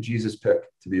 who did Jesus pick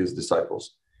to be his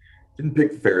disciples? Didn't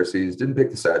pick the Pharisees, didn't pick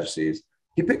the Sadducees.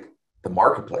 He picked the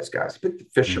marketplace guys. He picked the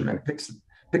fishermen, picked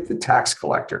the tax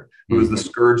collector, who was the mm,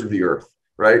 scourge of the earth,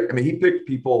 right? I mean, he picked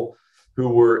people who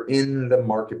were in the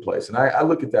marketplace. And I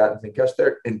look at that and think, gosh,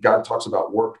 and God talks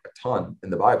about work a ton in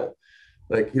the Bible.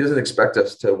 Like, he doesn't expect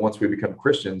us to, once we become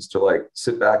Christians, to like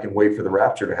sit back and wait for the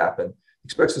rapture to happen. He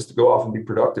expects us to go off and be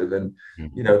productive, and,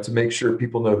 mm. to make sure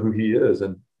people know who he is.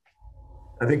 And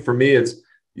I think for me, it's,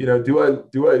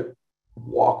 do I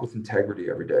walk with integrity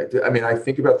every day? I mean, I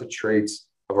think about the traits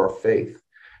of our faith,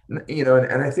 and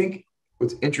I think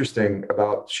what's interesting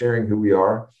about sharing who we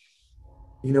are,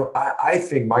 I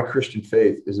think my Christian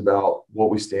faith is about what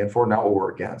we stand for, not what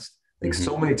we're against. I think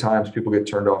so Mhm. many times people get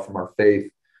turned off from our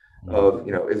faith Mm. of,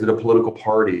 is it a political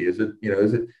party?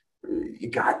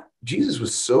 Jesus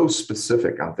was so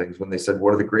specific on things when they said,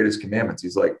 what are the greatest commandments?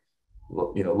 He's like,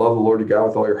 love the Lord your God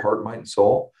with all your heart, might, and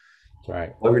soul. That's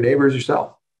right. Love your neighbor as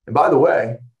yourself. And by the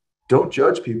way, don't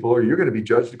judge people or you're going to be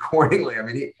judged accordingly. I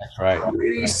mean, That's right.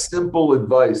 pretty simple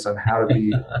advice on how to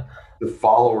be the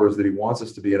followers that he wants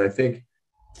us to be. And I think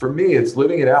for me, it's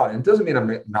living it out. And it doesn't mean I'm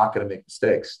not going to make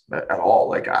mistakes at all.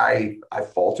 Like, I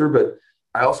falter, but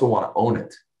I also want to own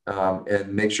it,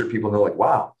 and make sure people know, like,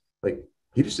 wow, like,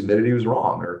 he just admitted he was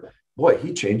wrong, or boy,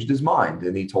 he changed his mind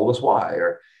and he told us why,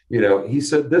 or, he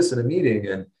said this in a meeting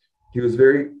and he was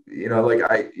very,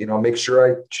 like, make sure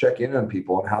I check in on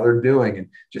people and how they're doing, and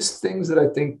just things that I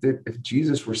think that if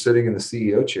Jesus were sitting in the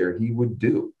CEO chair, he would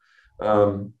do.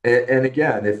 And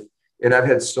again, and I've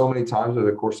had so many times over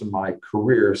the course of my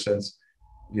career since,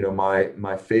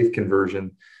 my faith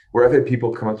conversion, where I've had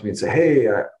people come up to me and say, hey,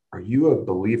 are you a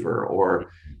believer,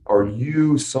 or are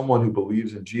you someone who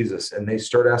believes in Jesus? And they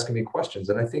start asking me questions.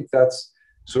 And I think that's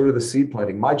sort of the seed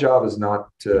planting. My job is not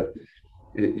to,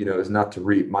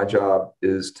 reap. My job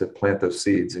is to plant those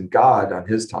seeds, and God on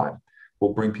his time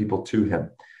will bring people to him.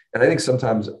 And I think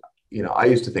sometimes, I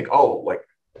used to think, oh, like,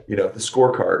 the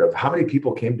scorecard of how many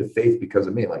people came to faith because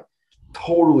of me, like,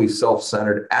 totally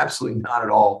self-centered, absolutely not at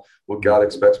all what God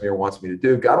expects me or wants me to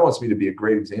do. God wants me to be a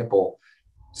great example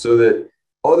so that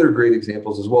other great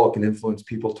examples as well can influence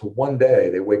people to one day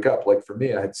they wake up. Like, for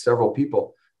me, I had several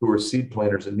people who were seed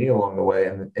planters in me along the way.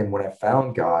 And when I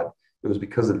found God, it was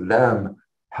because of them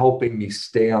helping me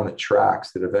stay on the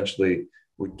tracks that eventually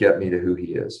would get me to who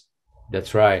he is.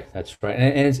 That's right. That's right.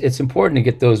 And it's important to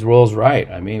get those roles right.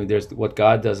 I mean, there's what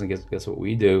God does and guess what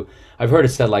we do. I've heard it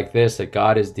said like this, that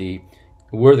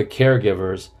we're the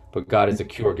caregivers, but God is the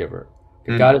cure giver.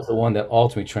 God is the one that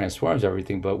ultimately transforms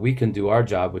everything, but we can do our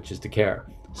job, which is to care.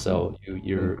 So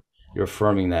you're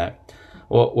affirming that.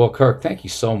 Well, Kirk, thank you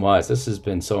so much. This has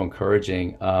been so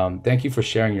encouraging. Thank you for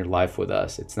sharing your life with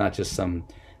us. It's not just some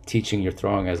teaching you're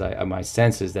throwing, my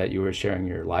sense is that you were sharing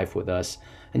your life with us.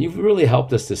 And you've really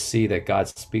helped us to see that God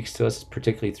speaks to us,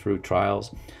 particularly through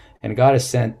trials. And God has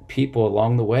sent people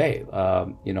along the way,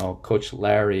 Coach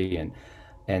Larry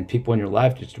and people in your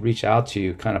life just to reach out to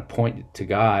you, kind of point to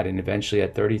God. And eventually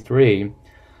at 33,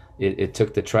 it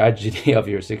took the tragedy of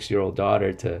your 6-year-old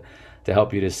daughter to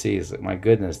help you to see, is like, my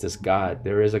goodness,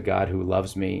 there is a God who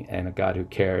loves me and a God who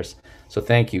cares. So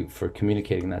thank you for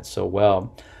communicating that so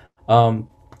well.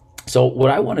 So what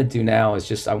I want to do now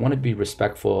is I want to be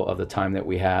respectful of the time that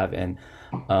we have, and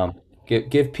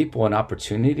give people an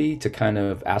opportunity to kind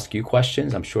of ask you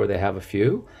questions. I'm sure they have a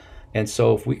few. And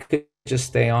so if we could just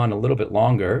stay on a little bit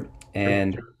longer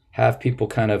and have people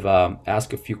kind of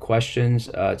ask a few questions.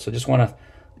 So just want to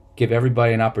give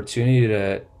everybody an opportunity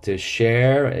to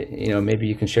share. Maybe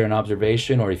you can share an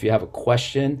observation, or if you have a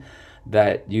question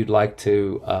that you'd like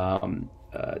to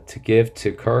give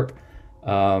to Kirk,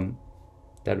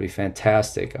 that'd be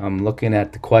fantastic. I'm looking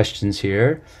at the questions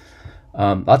here.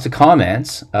 Lots of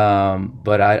comments,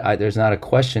 but there's not a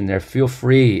question there. Feel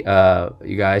free,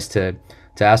 you guys, to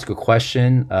ask a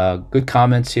question. Good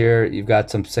comments here. You've got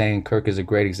some saying Kirk is a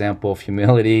great example of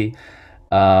humility.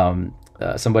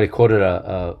 Somebody quoted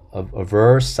a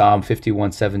verse, Psalm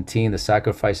 51:17. The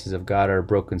sacrifices of God are a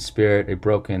broken spirit, a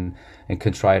broken and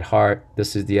contrite heart.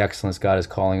 This is the excellence God is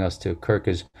calling us to. Kirk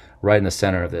is right in the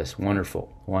center of this.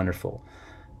 Wonderful, wonderful.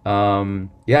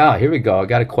 Here we go. I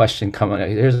got a question coming.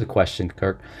 Here's a question,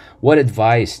 Kirk. What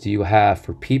advice do you have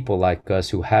for people like us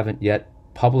who haven't yet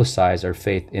publicized our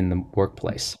faith in the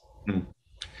workplace?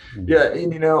 Yeah,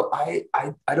 and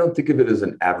I don't think of it as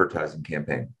an advertising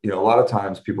campaign. A lot of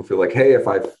times people feel like, hey, if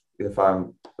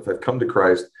I've come to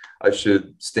Christ, I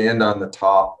should stand on the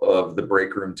top of the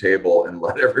break room table and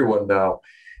let everyone know.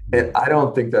 And I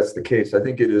don't think that's the case. I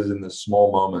think it is in the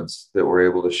small moments that we're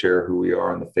able to share who we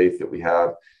are and the faith that we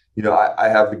have. I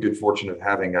have the good fortune of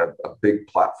having a big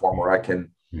platform where I can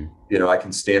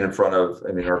stand in front of,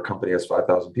 our company has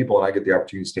 5,000 people, and I get the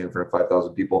opportunity to stand in front of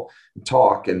 5,000 people and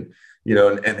talk and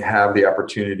have the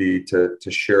opportunity to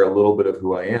share a little bit of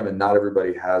who I am. And not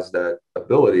everybody has that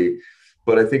ability,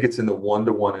 but I think it's in the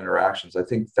one-to-one interactions. I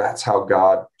think that's how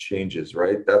God changes,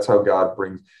 right? That's how God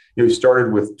brings, he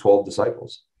started with 12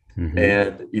 disciples. Mm-hmm.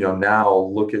 And, now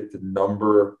look at the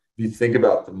number. If you think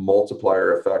about the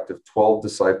multiplier effect of 12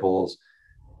 disciples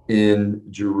in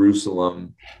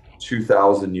Jerusalem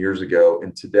 2,000 years ago,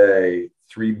 and today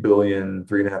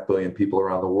 3.5 billion people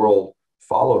around the world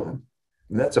follow him.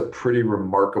 And that's a pretty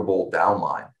remarkable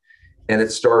downline. And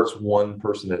it starts one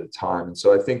person at a time. And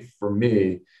so I think for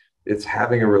me, it's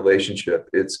having a relationship.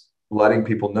 It's letting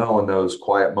people know in those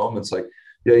quiet moments, like,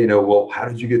 well, how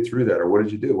did you get through that? Or what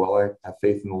did you do? Well, I have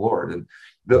faith in the Lord. And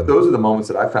those are the moments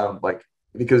that I found, like,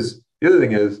 because the other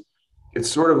thing is,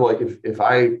 it's sort of like if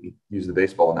I use the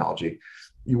baseball analogy,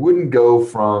 you wouldn't go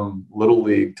from little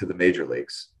league to the major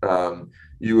leagues.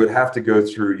 You would have to go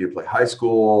through, you play high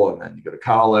school, and then you go to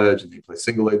college, and then you play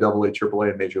single A, double A, triple A,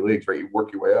 and major leagues, right? You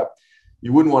work your way up.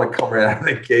 You wouldn't want to come right out of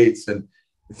the gates and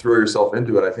throw yourself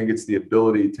into it. I think it's the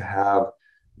ability to have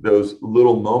those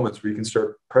little moments where you can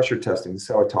start pressure testing. This is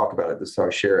how I talk about it. This is how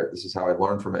I share it. This is how I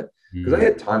learn from it. Because I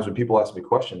had times when people ask me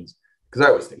questions, because I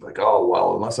always think like, oh,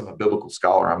 well, unless I'm a biblical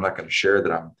scholar, I'm not going to share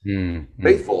that I'm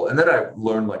faithful. And then I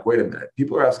learned, like, wait a minute,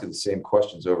 people are asking the same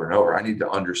questions over and over. I need to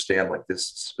understand, like, this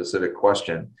specific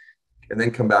question and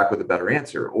then come back with a better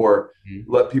answer, or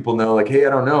let people know, like, hey, I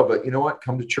don't know, but you know what,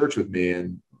 come to church with me.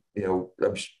 And, we'll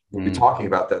be talking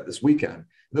about that this weekend. And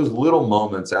those little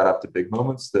moments add up to big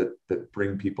moments that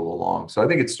bring people along. So I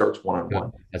think it starts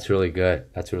one-on-one. That's really good.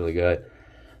 That's really good.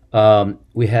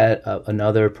 We had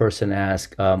another person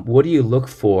ask, what do you look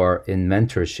for in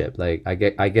mentorship? Like,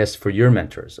 I guess for your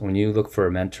mentors, when you look for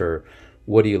a mentor,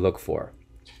 what do you look for?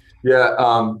 Yeah,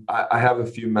 I have a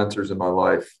few mentors in my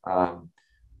life.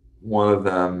 One of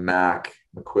them, Mac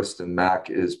McQuiston. Mac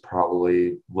is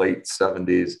probably late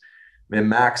 70s. Man,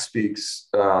 Mac speaks,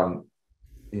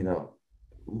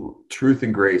 truth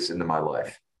and grace into my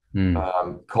life.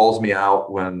 Calls me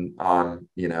out when,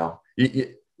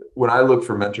 when I look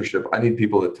for mentorship, I need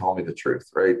people that tell me the truth,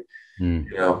 right? Mm.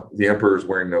 You know, the emperor's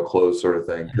wearing no clothes sort of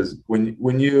thing. Because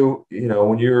when you're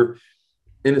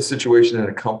in a situation in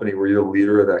a company where you're the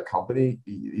leader of that company,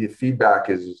 feedback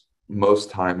is most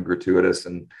time gratuitous,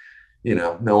 and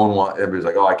no one everybody's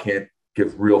like, oh, I can't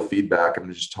give real feedback.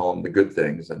 I'm just telling them the good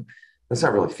things, and that's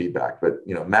not really feedback. But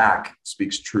Mac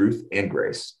speaks truth and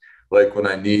grace. Like when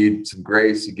I need some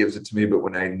grace, he gives it to me, but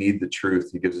when I need the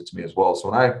truth, he gives it to me as well. So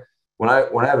when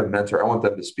I have a mentor, I want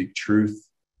them to speak truth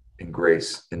and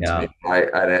grace into me.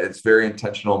 It's very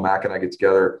intentional. Mac and I get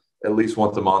together at least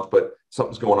once a month, but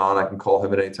something's going on, I can call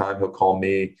him at any time. He'll call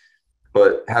me.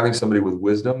 But having somebody with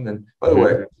wisdom, and by the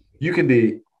way, you can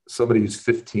be somebody who's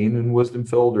 15 in wisdom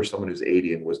filled or someone who's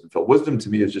 80 in wisdom filled. Wisdom to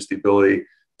me is just the ability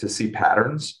to see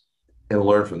patterns and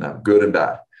learn from them, good and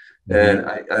bad. And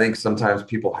I think sometimes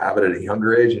people have it at a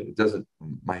younger age, and it doesn't.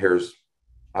 My hair's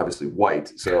obviously white,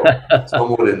 so some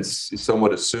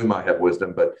would assume I have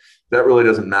wisdom, but that really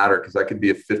doesn't matter, because I could be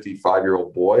a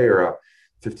 55-year-old boy or a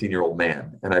 15-year-old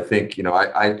man. And I think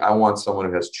I want someone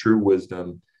who has true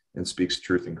wisdom and speaks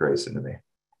truth and grace into me.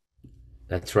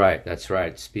 That's right. That's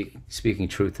right. Speaking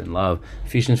truth in love.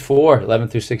 Ephesians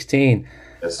 4:11-16.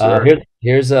 Yes, sir.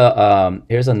 Here's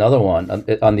another one.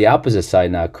 On the opposite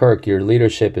side now, Kirk, your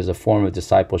leadership is a form of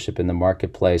discipleship in the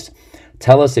marketplace.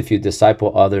 Tell us if you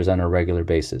disciple others on a regular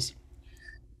basis.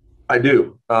 I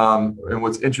do. And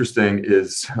what's interesting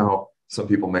is, some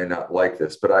people may not like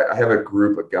this, but I have a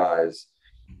group of guys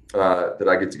that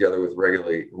I get together with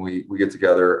regularly. We get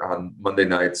together on Monday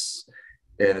nights,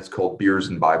 and it's called Beers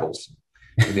and Bibles.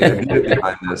 And the idea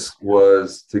behind this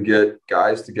was to get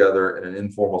guys together in an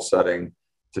informal setting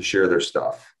to share their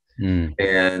stuff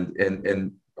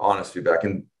and honest feedback.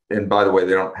 And by the way,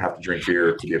 they don't have to drink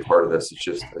beer to be a part of this. It's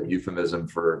just a euphemism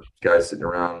for guys sitting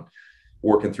around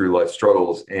working through life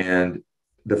struggles. And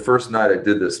the first night I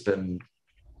did this, been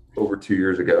over 2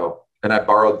 years ago. And I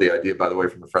borrowed the idea, by the way,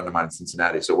 from a friend of mine in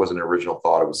Cincinnati. So it wasn't an original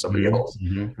thought. It was somebody else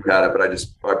who had it, but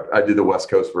I did the West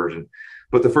Coast version.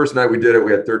 But the first night we did it,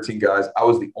 we had 13 guys. I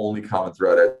was the only common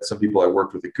thread. I had some people I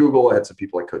worked with at Google. I had some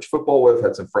people I coached football with,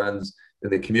 had some friends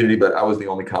in the community, but I was the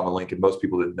only common link, and most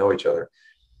people didn't know each other.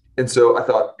 And so I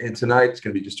thought, and tonight it's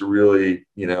going to be just a really,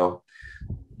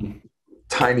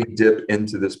 tiny dip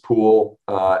into this pool.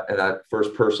 And I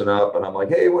first person up, and I'm like,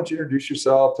 hey, why don't you introduce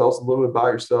yourself? Tell us a little bit about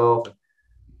yourself.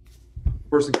 And the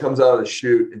person comes out of the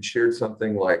chute and shared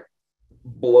something like,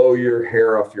 blow your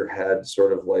hair off your head,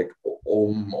 sort of like,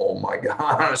 oh my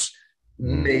gosh,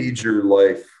 major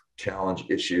life challenge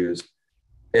issues.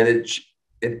 And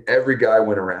every guy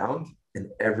went around, and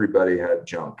everybody had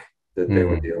junk that they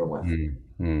were dealing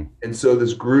with. And so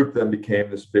this group then became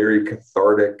this very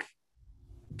cathartic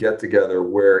get together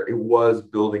where it was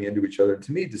building into each other. And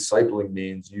to me, discipling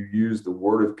means you use the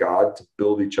word of God to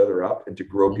build each other up and to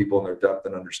grow people in their depth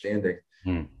and understanding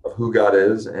of who God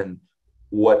is and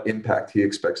what impact he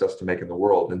expects us to make in the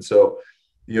world. And so,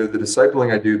 the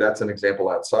discipling I do, that's an example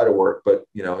outside of work, but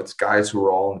it's guys who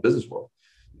are all in the business world.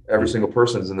 Every single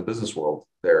person is in the business world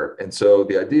there. And so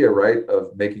the idea, right,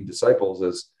 of making disciples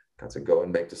is God said, go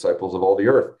and make disciples of all the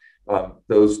earth.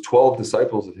 Those 12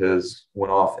 disciples of his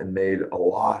went off and made a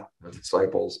lot of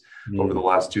disciples over the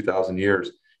last 2,000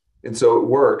 years. And so at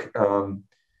work,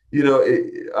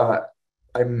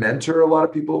 I mentor a lot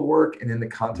of people at work, and in the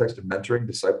context of mentoring,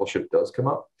 discipleship does come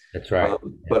up. That's right.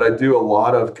 But I do a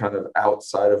lot of kind of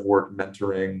outside of work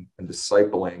mentoring and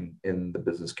discipling in the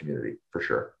business community for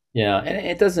sure. Yeah, and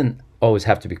it doesn't always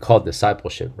have to be called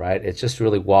discipleship, right? It's just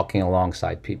really walking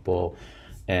alongside people,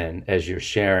 and as you're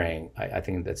sharing, I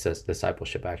think that says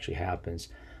discipleship actually happens.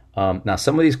 Now,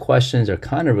 some of these questions are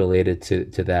kind of related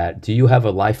to that. Do you have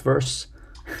a life verse?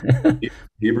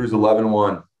 Hebrews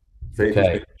 11:1. Faith is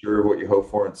being sure of what you hope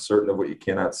for and certain of what you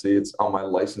cannot see. It's on my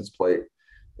license plate,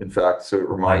 in fact. So it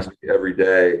reminds me every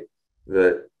day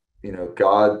that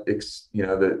God,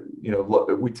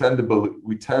 we tend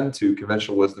to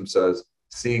conventional wisdom says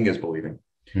seeing is believing.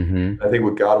 I think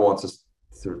what God wants us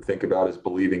to think about is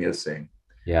believing is seeing.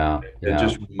 It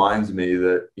just reminds me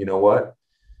that what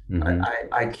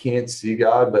I can't see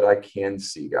God, but I can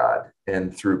see God,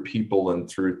 and through people and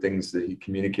through things that he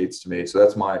communicates to me. So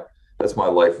that's my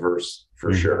life verse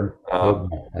for sure.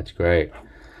 That's great.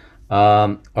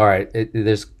 All right.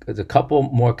 There's a couple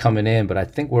more coming in, but I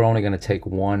think we're only going to take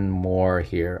one more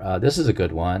here. This is a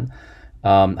good one.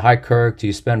 Hi, Kirk. Do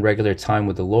you spend regular time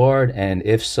with the Lord? And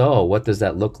if so, what does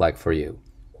that look like for you?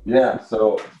 Yeah.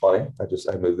 So funny.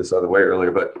 I moved this out of the way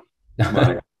earlier, but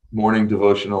my morning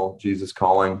devotional, Jesus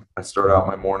Calling. I start out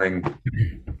my morning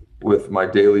with my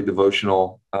daily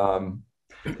devotional.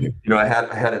 I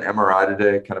had an MRI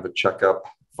today, kind of a checkup,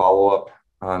 follow-up.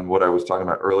 what I was talking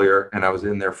about earlier, and I was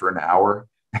in there for an hour,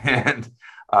 and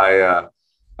I,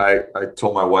 I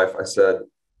told my wife, I said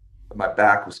my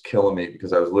back was killing me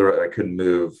because I couldn't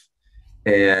move,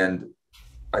 and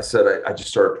I said I just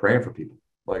started praying for people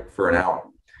like for an hour.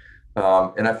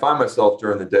 And I find myself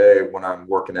during the day when I'm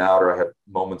working out or I have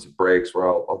moments of breaks where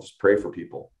I'll just pray for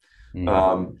people.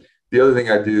 The other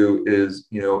thing I do is,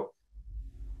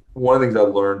 one of the things I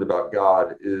learned about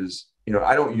God is,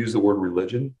 I don't use the word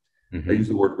religion. I use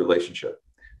the word relationship.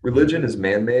 Religion is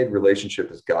man-made,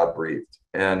 relationship is God-breathed.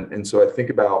 And so I think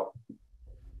about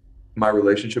my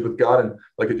relationship with God, and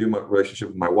like I do my relationship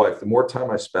with my wife. The more time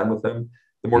I spend with him,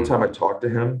 the more time I talk to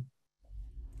him,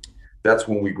 that's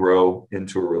when we grow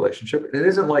into a relationship. And it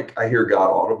isn't like I hear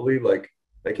God audibly, like,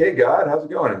 hey, God, how's it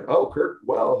going? And, oh, Kirk,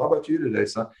 well, how about you today,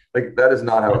 son? Like, that is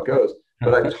not how it goes.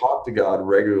 But I talk to God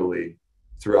regularly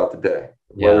throughout the day,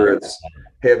 whether it's,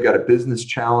 hey, I've got a business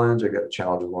challenge. I've got a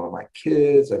challenge with one of my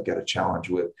kids. I've got a challenge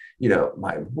with,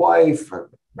 my wife,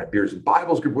 my Beers and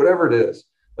Bibles group, whatever it is.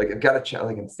 Like, I've got a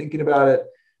challenge, like I'm thinking about it,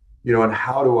 and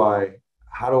how do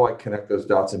I connect those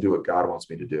dots and do what God wants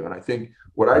me to do? And I think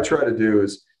what I try to do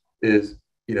is,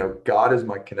 God is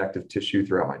my connective tissue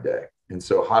throughout my day. And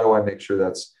so how do I make sure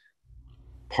that's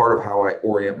part of how I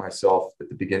orient myself at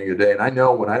the beginning of the day? And I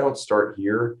know when I don't start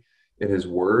here in his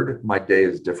word, my day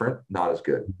is different, not as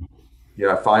good.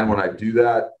 I find when I do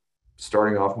that,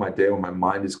 starting off my day, when my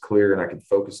mind is clear and I can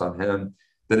focus on him,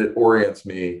 then it orients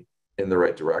me in the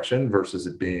right direction versus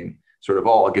it being sort of,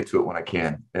 I'll get to it when I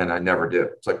can. And I never do.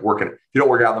 It's like working. If you don't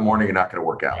work out in the morning, you're not going to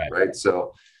work out. Right.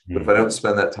 So, but if I don't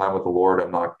spend that time with the Lord,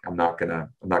 I'm not going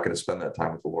to spend that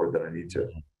time with the Lord that I need to.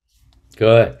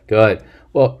 Good.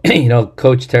 Well,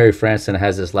 Coach Terry Franson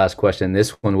has this last question. This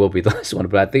one will be the last one,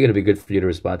 but I think it'll be good for you to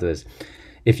respond to this.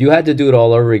 If you had to do it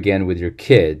all over again with your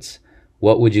kids,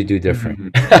 what would you do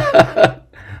different?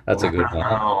 That's a good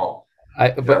one.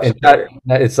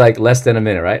 It's like less than a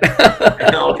minute, right?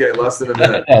 Okay, less than a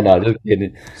minute. No, just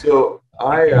kidding. So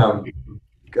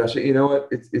gosh, you know what?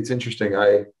 It's interesting.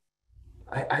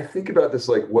 I think about this,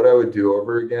 like what I would do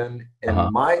over again.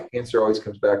 And my answer always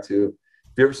comes back to, have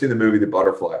you ever seen the movie The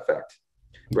Butterfly Effect?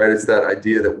 Right? It's that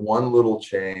idea that one little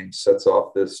change sets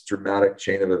off this dramatic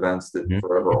chain of events that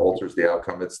forever alters the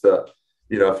outcome. It's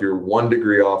if you're 1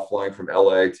 degree off flying from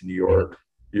LA to New York,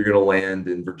 you're going to land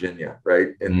in Virginia,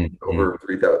 right? And over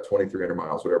 2,300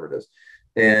 miles, whatever it is.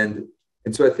 And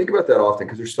so I think about that often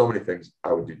because there's so many things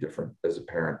I would do different as a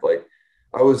parent. Like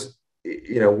I was,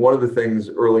 one of the things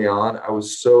early on, I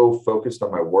was so focused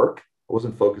on my work. I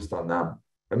wasn't focused on them.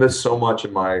 I missed so much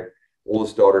in my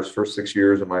oldest daughter's first 6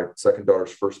 years and my second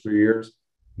daughter's first 3 years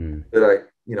that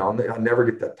I'll never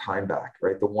get that time back,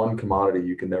 right? The one commodity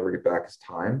you can never get back is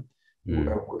time.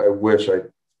 I wish I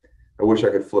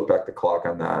could flip back the clock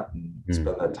on that and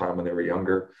spend that time when they were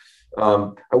younger.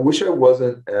 I wish I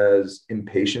wasn't as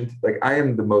impatient. Like I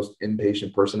am the most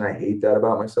impatient person. I hate that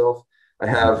about myself. I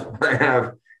have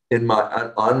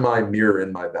on my mirror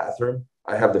in my bathroom,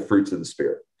 I have the fruits of the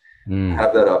Spirit. I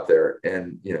have that up there.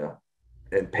 And,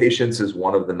 and patience is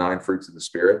one of the 9 fruits of the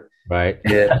Spirit. Right.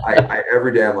 And I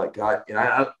every day I'm like, God,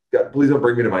 God, please don't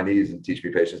bring me to my knees and teach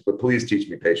me patience, but please teach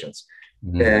me patience.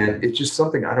 And it's just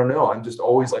something, I don't know. I'm just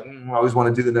always like, I always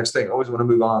want to do the next thing. I always want to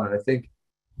move on. And I think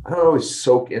I don't always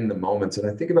soak in the moments. And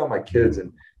I think about my kids,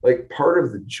 and like part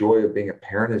of the joy of being a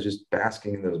parent is just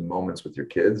basking in those moments with your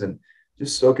kids and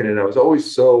just soaking in. I'm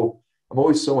always so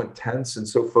intense and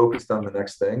so focused on the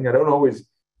next thing. I don't always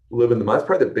live in the moment. That's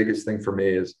probably the biggest thing for me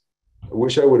is I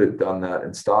wish I would have done that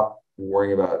and stopped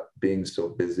worrying about being so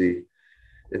busy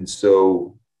and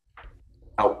so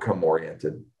outcome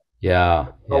oriented. Yeah.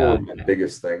 Probably the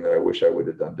biggest thing that I wish I would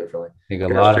have done differently.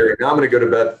 Jerry, now I'm going to go to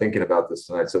bed thinking about this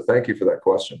tonight. So thank you for that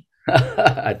question.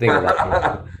 I think a lot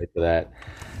of people for that.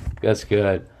 That's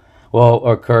good.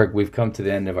 Well, Kirk, we've come to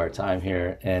the end of our time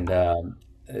here, and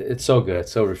it's so good.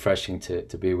 It's so refreshing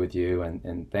to be with you.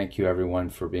 And thank you, everyone,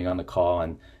 for being on the call.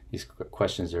 And these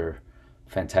questions are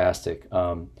fantastic.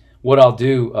 What I'll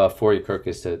do for you, Kirk,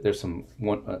 is there's a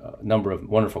number of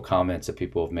wonderful comments that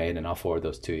people have made, and I'll forward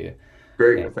those to you.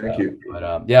 Great. Thank you.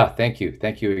 But thank you.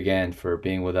 Thank you again for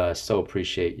being with us. So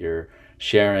appreciate your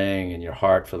sharing and your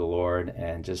heart for the Lord,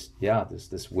 and just,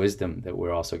 this wisdom that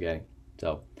we're also getting.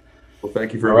 So, well,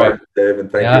 thank you for inviting me, Dave,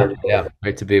 and thank you, everybody. Yeah,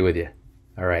 great to be with you.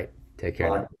 All right. Take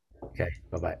care. Bye. Okay.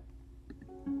 Bye-bye.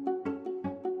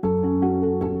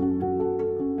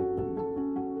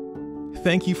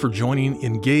 Thank you for joining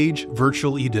Engage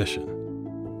Virtual Edition.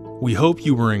 We hope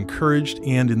you were encouraged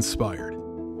and inspired.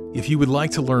 If you would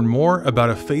like to learn more about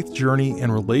a faith journey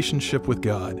and relationship with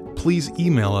God, please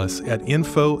email us at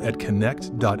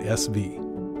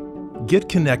info@connect.sv. Get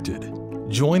connected.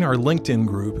 Join our LinkedIn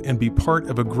group and be part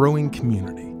of a growing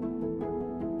community.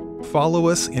 Follow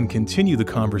us and continue the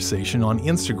conversation on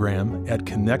Instagram at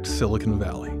Connect Silicon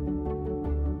Valley.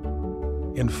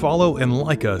 And follow and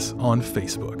like us on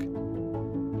Facebook.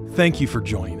 Thank you for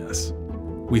joining us.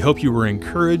 We hope you were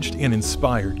encouraged and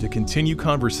inspired to continue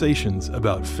conversations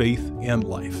about faith and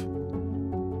life.